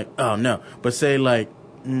like, and you're like, oh, no. But say, like,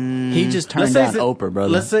 he just turned down Oprah, brother.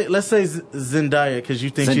 Let's say Zendaya, because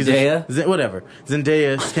you think Zendaya? she's whatever.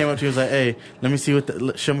 Zendaya came up to you and was like, "Hey, let me see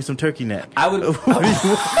show me some turkey neck." I would.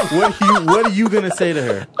 What are you gonna say to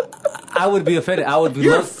her? I would be offended. I would be.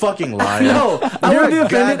 You're a fucking liar. No, I wouldn't be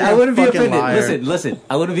offended. I wouldn't be offended. Liar. Listen.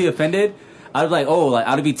 I wouldn't be offended. I'd be like, oh, like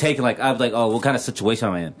I'd be taking like I'd be like, oh, what kind of situation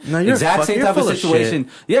am I in? No, you're exact same type of situation.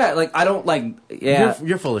 Yeah, like I don't like. Yeah,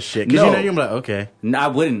 you're full of shit. Because no. you're like, okay. No, I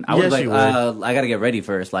wouldn't. I would Yes, like. you would. I gotta get ready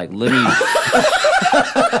first. Like, let me.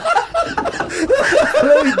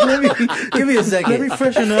 Give me a second. Let me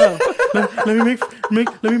freshen up. Let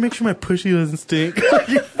me make sure my pussy doesn't stink.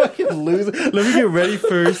 You fucking loser. Let me get ready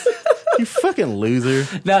first. You fucking loser.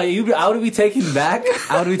 Now, I would be taken back.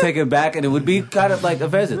 And it would be kind of like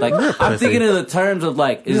offensive. Like, I'm thinking in the terms of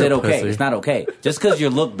like, is it okay? It's not okay. Just because you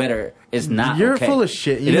look better is not You're okay. full of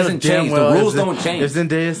shit. It doesn't change. The rules don't change. If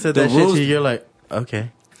Zendaya said that shit to you, you're like,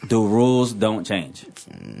 okay. The rules don't change.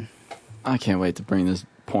 I can't wait to bring this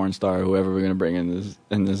porn star, whoever we're gonna bring in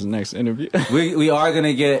this next interview. We are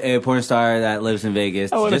gonna get a porn star that lives in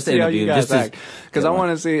Vegas. I want to see how you guys act, because I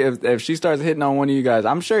want to see if she starts hitting on one of you guys.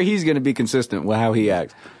 I'm sure he's gonna be consistent with how he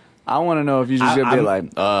acts. I want to know if you're just gonna be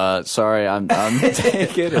like, sorry, I'm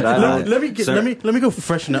taking it. Let me go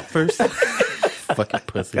freshen up first. Fucking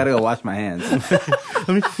pussy. Gotta go wash my hands.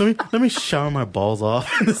 let me shower my balls off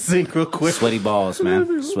in the sink real quick. Sweaty balls,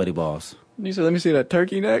 man. Sweaty balls. You said, let me see that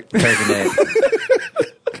turkey neck. Turkey neck.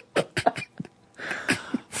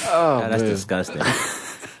 Oh, God, that's disgusting.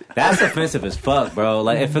 That's offensive as fuck, bro.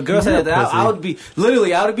 Like, if a girl said that, I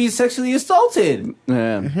would be sexually assaulted.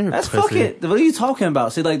 Yeah. That's fucking. What are you talking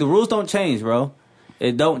about? See, like, the rules don't change, bro.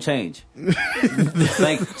 It don't change.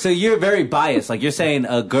 Like, so you're very biased. Like, you're saying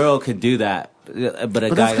a girl could do that, but a guy.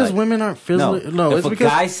 But that's because women aren't physically. No, if a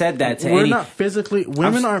guy said that to we're not physically.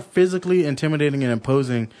 Women aren't physically intimidating and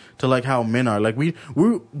imposing to like how men are. Like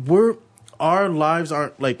we're our lives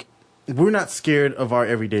aren't like. We're not scared of our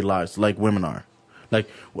everyday lives like women are. Like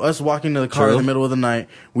us walking to the car in the middle of the night,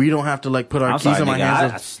 we don't have to like put our keys in my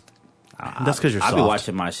hands. That's because you're soft. I be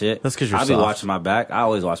watching my shit. That's because you're soft. I be watching my back. I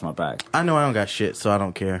always watch my back. I know I don't got shit, so I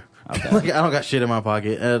don't care. Okay. Like, I don't got shit in my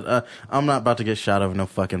pocket. I'm not about to get shot over no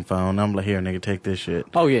fucking phone. I'm like, here, nigga, take this shit.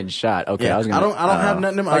 Oh, getting shot. Okay, Yeah, I don't have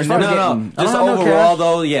nothing in my. No. Just overall,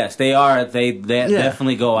 though, yes, they are. They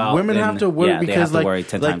definitely go out. Women have to worry because they have to like, worry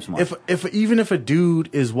 10 times more. If even if a dude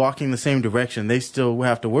is walking the same direction, they still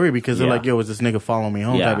have to worry because they're like, yo, is this nigga following me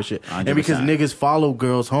home type of shit? 100%. And because niggas follow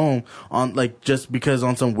girls home on like just because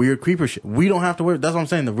on some weird creeper shit, we don't have to worry. That's what I'm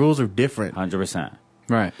saying. The rules are different. 100%.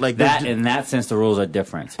 Right. Like that, in that sense, the rules are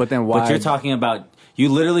different. But then why? But you're talking about, you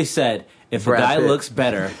literally said, if a guy looks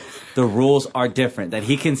better, the rules are different. That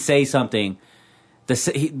he can say something.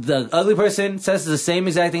 The ugly person says the same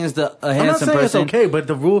exact thing as the handsome person. I'm not saying it's okay, but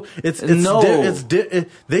the rule,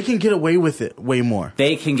 they can get away with it way more.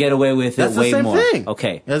 They can get away with it way more. That's the same thing.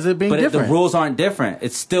 Okay. As it being different. But the rules aren't different.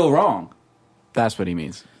 It's still wrong. That's what he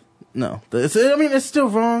means. No. It's still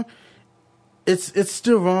wrong. It's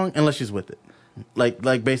still wrong unless she's with it. Like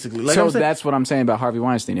basically. Like so that's what I'm saying about Harvey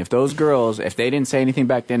Weinstein. If those girls, if they didn't say anything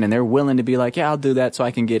back then and they're willing to be like, yeah, I'll do that so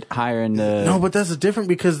I can get higher in the... No, but that's different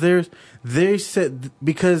because they said,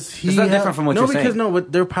 because he... It's not different from what you're saying. No,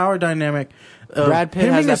 but their power dynamic... Brad Pitt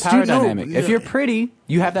has that power dynamic. If you're pretty,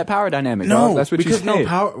 you have that power dynamic. No, that's what because you say.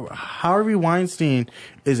 Harvey Weinstein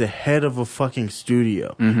is a head of a fucking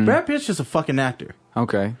studio. Mm-hmm. Brad Pitt's just a fucking actor.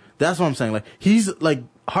 Okay. That's what I'm saying. Like, he's like...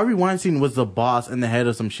 Harvey Weinstein was the boss and the head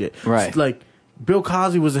of some shit. Right. Like... Bill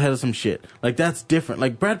Cosby was the head of some shit. Like, that's different.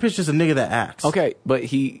 Like, Brad Pitt's just a nigga that acts. Okay, but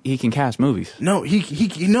he can cast movies. No,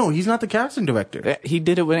 he's not the casting director. He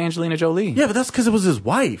did it with Angelina Jolie. Yeah, but that's because it was his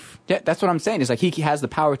wife. Yeah, that's what I'm saying. It's like he has the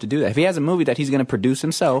power to do that. If he has a movie that he's going to produce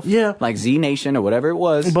himself, yeah, like Z Nation or whatever it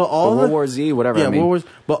was, but all World War Z, whatever. Yeah, I mean. World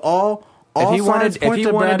War. But all if he wanted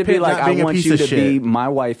to be like, I want you to be shit. my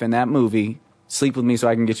wife in that movie. Sleep with me so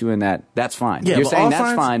I can get you in that. That's fine. Yeah, you're saying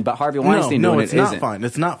that's fine, but Harvey Weinstein doing it isn't. No, it's not fine.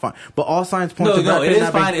 It's not fine. But all signs point to Brad Pitt. No, it is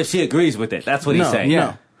fine if she agrees with it. That's what he's saying.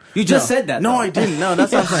 Yeah. You just said that. No, though. I didn't. No,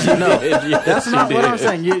 that's what I'm saying. No, that's not what I'm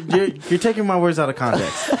saying. You're taking my words out of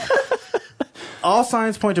context. All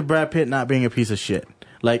signs point to Brad Pitt not being a piece of shit.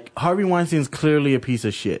 Like, Harvey Weinstein's clearly a piece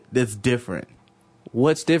of shit. That's different.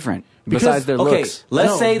 What's different Because- besides their Okay, looks?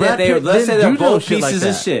 let's No, say Brad that Pitt let's say didn't they're do no both shit like pieces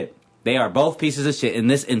of that. shit. They are both pieces of shit in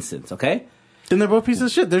this instance, okay? Then they're both pieces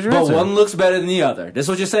of shit. There's your But answer. one looks better than the other. That's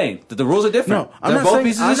what you're saying. That the rules are different. No, I'm They're not both saying.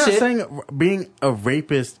 pieces I'm of not shit. saying being a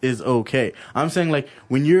rapist is okay. I'm saying like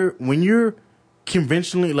when you're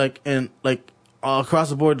conventionally like and like across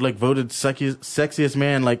the board like voted sexiest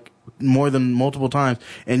man like more than multiple times,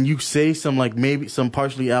 and you say some like maybe some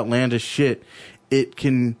partially outlandish shit,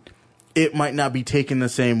 it might not be taken the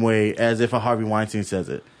same way as if a Harvey Weinstein says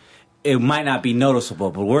it. It might not be noticeable,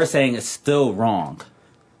 but we're saying it's still wrong.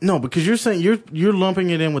 No, because you're saying you're lumping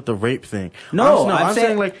it in with the rape thing. No, I'm saying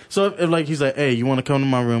saying like so if like he's like, hey, you want to come to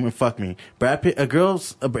my room and fuck me? Brad Pitt,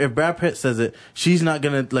 if Brad Pitt says it, she's not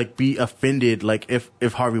gonna like be offended like if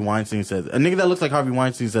Harvey Weinstein says it. A nigga that looks like Harvey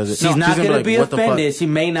Weinstein says it, She's not going to be "What the fuck?" offended. She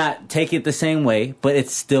may not take it the same way, but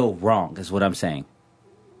it's still wrong, is what I'm saying.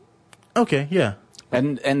 Okay, yeah.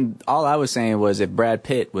 And all I was saying was if Brad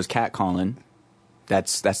Pitt was catcalling,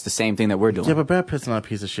 that's the same thing that we're doing. Yeah, but Brad Pitt's not a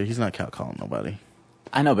piece of shit. He's not calling nobody.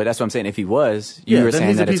 I know, but that's what I'm saying. If he was, you were then saying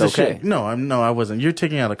he's a that it's piece of okay. shit. No, I wasn't. You're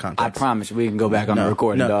taking it out of context. I promise you, we can go back on the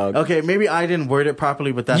recording, no. dog. Okay, maybe I didn't word it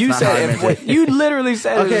properly, but that's You not how I said meant if, it. you literally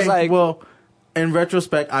said it Okay, was like. well, in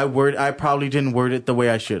retrospect, I probably didn't word it the way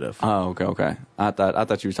I should have. Oh, okay. I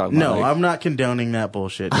thought you were talking about. No, like, I'm not condoning that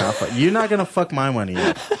bullshit. Nah, you're not gonna fuck my money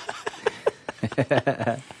up.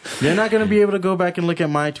 You're not gonna be able to go back and look at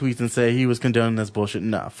my tweets and say he was condoning this bullshit.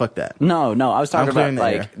 Nah, fuck that. No, I was talking I'm clearing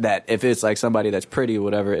about the like air. that. If it's like somebody that's pretty or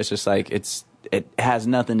whatever, it's just like it has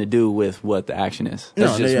nothing to do with what the action is.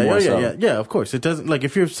 It's just more so. Yeah, of course. It doesn't like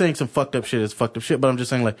if you're saying some fucked up shit, it's fucked up shit. But I'm just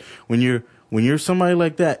saying like when you're somebody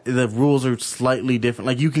like that, the rules are slightly different.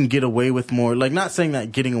 Like you can get away with more. Like not saying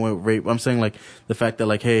that getting away with rape. I'm saying like the fact that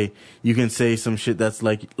like hey, you can say some shit that's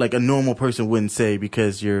like a normal person wouldn't say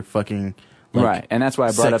because you're fucking. Like, Right, and that's why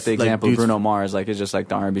I brought up sex, the like, example of dudes- Bruno Mars. Like it's just like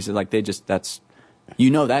the R&B, like they just that's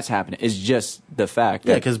happening. It's just the fact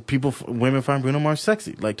Yeah, that because women find Bruno Mars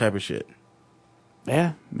sexy, like type of shit.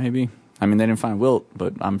 yeah, maybe. I mean, they didn't find Wilt,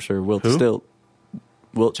 but I'm sure Wilt Who? still.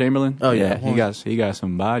 Wilt Chamberlain. Oh, yeah. he got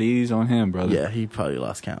some bodies on him, brother. Yeah, he probably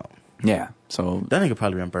lost count. Yeah. So That nigga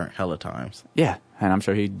probably been burnt hella times. yeah, and I'm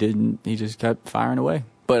sure he didn't. He just kept firing away.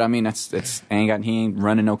 But I mean, he ain't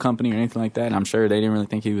running no company or anything like that. And I'm sure they didn't really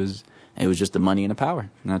think he was. It was just the money and the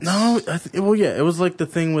power. And that's, No, well, yeah, it was like the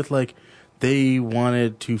thing with like they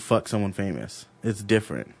wanted to fuck someone famous. It's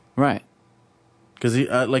different right. because he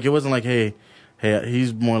like it wasn't like hey,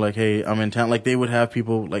 he's more like hey, I'm in town. Like they would have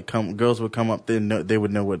people like girls would come up, they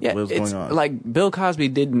would know what Yeah, was it's going on. like Bill Cosby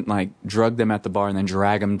didn't like drug them at the bar and then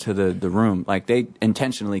drag them to the room. Like they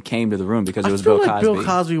intentionally came to the room because it was I feel Bill like Cosby. Bill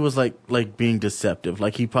Cosby was like being deceptive.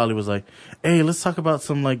 Like he probably was like, hey, let's talk about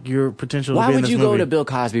some like your potential. Why to be in would this you movie. go to Bill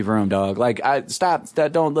Cosby room, dog? Like, let's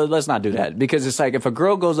not do that because it's like if a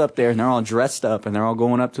girl goes up there and they're all dressed up and they're all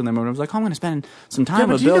going up to them and it's like, oh, I'm going to spend some time Yeah,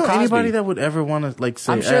 but with do you Bill know Cosby. anybody that would ever want to like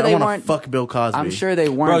say, I'm sure I they want weren't- to fuck Bill Cosby? I'm sure they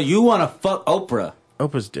weren't. Bro, you want to fuck Oprah.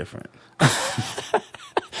 Oprah's different.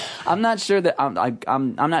 I'm not sure that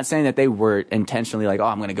I'm not saying that they were intentionally like, oh,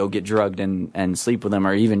 I'm going to go get drugged and sleep with them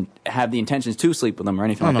or even have the intentions to sleep with them or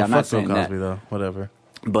anything I like don't that. know, I'm not fuck Bill saying Cosby that. though. Whatever.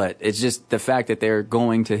 But it's just the fact that they're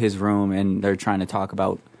going to his room and they're trying to talk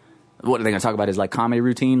about what are they going to talk about? His like comedy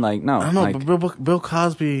routine? Like no, I don't know, like, but Bill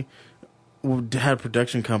Cosby had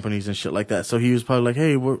production companies and shit like that. So he was probably like,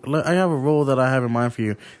 hey, I have a role that I have in mind for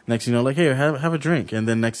you. Next thing you know, like, hey, have a drink. And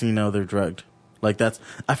then next thing you know, they're drugged. Like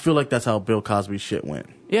I feel like that's how Bill Cosby's shit went.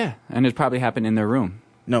 yeah, and it probably happened in their room.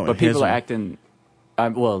 No, but in his people are room. acting.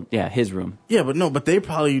 His room. Yeah, but they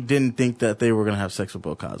probably didn't think that they were going to have sex with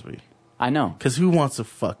Bill Cosby. I know. Because who wants to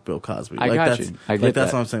fuck Bill Cosby? I got you. I get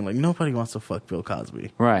that's that. what I'm saying. Like, nobody wants to fuck Bill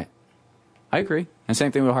Cosby. Right. I agree. And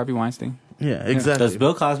same thing with Harvey Weinstein. Yeah, exactly. Does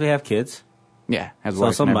Bill Cosby have kids? Yeah, has So wife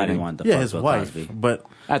and somebody everything. wanted to Yeah, fuck his Bill wife. Cosby. But,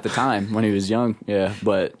 At the time when he was young, yeah,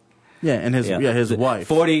 but yeah, and his wife.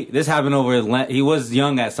 40. This happened over. He was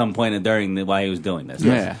young at some point while he was doing this.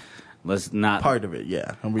 yeah. Let's not. Part of it,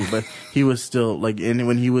 yeah. I mean, but he was still like, and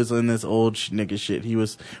when he was in this old nigga shit,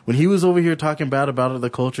 when he was over here talking bad about the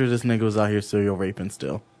culture, this nigga was out here serial raping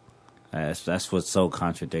still. That's what's so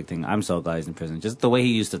contradicting. I'm so glad he's in prison. Just the way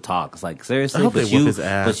he used to talk. It's like seriously. I hope but they whip his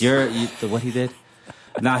ass. But what he did.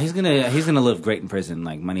 Nah, he's gonna live great in prison,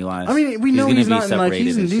 like money wise. I mean, we know gonna he's be not like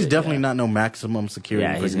separated and he's shit, definitely yeah. not no maximum security.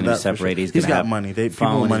 Yeah, he's prison, gonna be that's for sure. separated. He's gonna got have money. People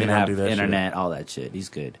phone, with money he's gonna don't have do that internet, all that shit. He's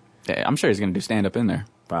good. Yeah, I'm sure he's going to do stand up in there.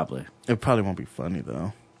 Probably. shit. It probably won't be funny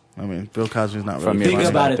though. I mean, Bill Cosby's not From really. your Think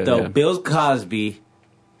about it perspective, though. yeah. Bill Cosby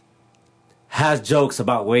has jokes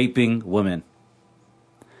about raping women.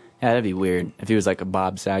 Yeah, that'd be weird if he was like a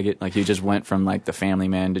Bob Saget. Like he just went from like the Family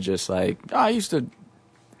Man to just like, oh, I used to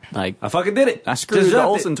Like, I fucking did it. I screwed Just the dropped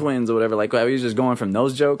Olsen it. twins or whatever. Like, I was just going from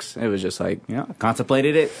those jokes. It was just like, Yeah,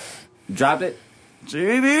 contemplated it, dropped it.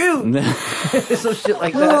 Some shit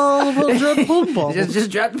like that. Oh, Jordan football.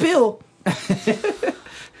 Just drop the pill.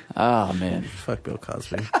 oh man. Fuck Bill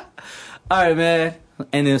Cosby. All right, man.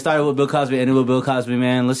 And then started with Bill Cosby, ended with Bill Cosby,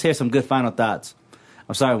 man. Let's hear some good final thoughts.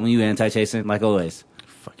 I'm sorry when you anti-chasing, like always.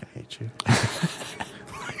 Fucking hate you.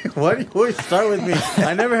 Why do you always start with me?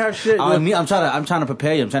 I never have shit. I'm trying to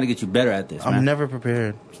prepare you. I'm trying to get you better at this, man. I'm never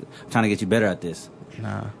prepared. I'm trying to get you better at this.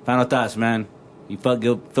 Nah. Final thoughts, man. You fuck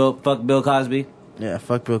Bill Cosby. Yeah,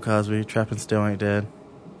 fuck Bill Cosby. Trapping still ain't dead.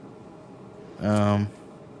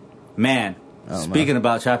 Man, speaking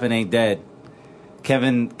about Trapping Ain't Dead,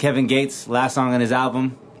 Kevin Gates' last song on his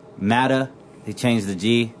album, Matta, he changed the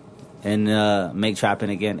G and Make Trapping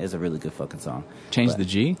Again is a really good fucking song. Change the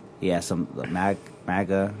G? Yeah, some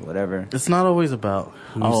MAGA, whatever. It's not always about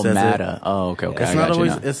who says Matta. it. Oh, okay. It's I not got you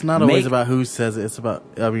always. now. It's not always about who says it. It's about.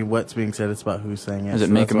 I mean, what's being said. It's about who's saying it. Is it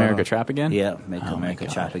So Make that's why I America don't- Trap Again? Yeah, Make Oh, America my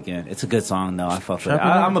God. Trap Again. It's a good song, though. I fuck with it. Trapping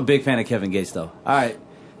Again? I'm a big fan of Kevin Gates, though. All right,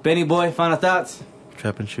 Benny Boy, final thoughts?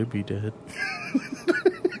 Trapping should be dead.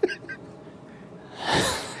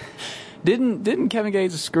 Didn't Kevin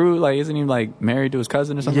Gates screw, like, isn't he, like, married to his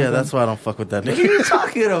cousin or something? Yeah, like that's that? why I don't fuck with that What are nigga. you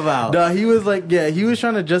talking about? No, he was like, yeah, he was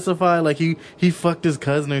trying to justify like he fucked his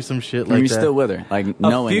cousin or some shit And like you're that. still with her, like,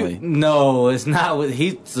 knowingly. No, it's not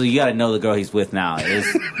with so you got to know the girl he's with now.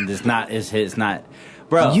 It's not,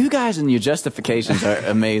 bro. You guys and your justifications are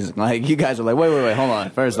amazing. Like, you guys are like, wait, hold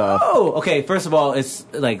on. First off, Oh, okay. First of all, it's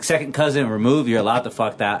like second cousin removed. You're allowed to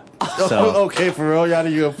fuck that. So Okay, for real, Yada,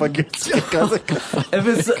 you a fucking cousin. if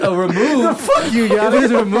it's a removed, Fuck you, if Yada.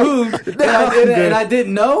 it's removed, and I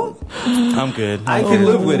didn't know, I'm good. I can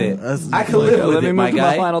live with it. That's- I can live let with me it, move my to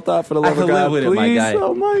guy. my final thought for the I love can of God, live with it, please. my guy.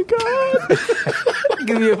 Oh my God.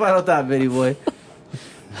 Give me your final thought, Benny boy.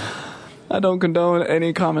 I don't condone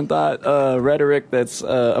any common thought rhetoric that's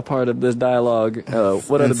a part of this dialogue.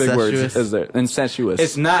 What other big words Incestuous. is there? Incestuous.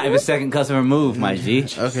 It's not if it's second cousin removed, my G.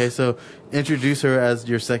 Okay, so introduce her as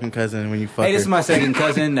your second cousin when you fuck Hey, her. this is my second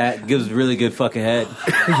cousin that gives really good fucking head.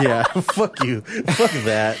 Yeah, fuck you. Fuck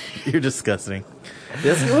that. You're disgusting.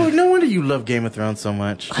 No wonder you love Game of Thrones so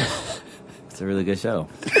much. It's a really good show.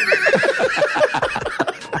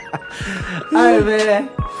 All right, man.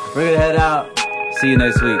 We're gonna head out. See you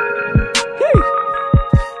next week.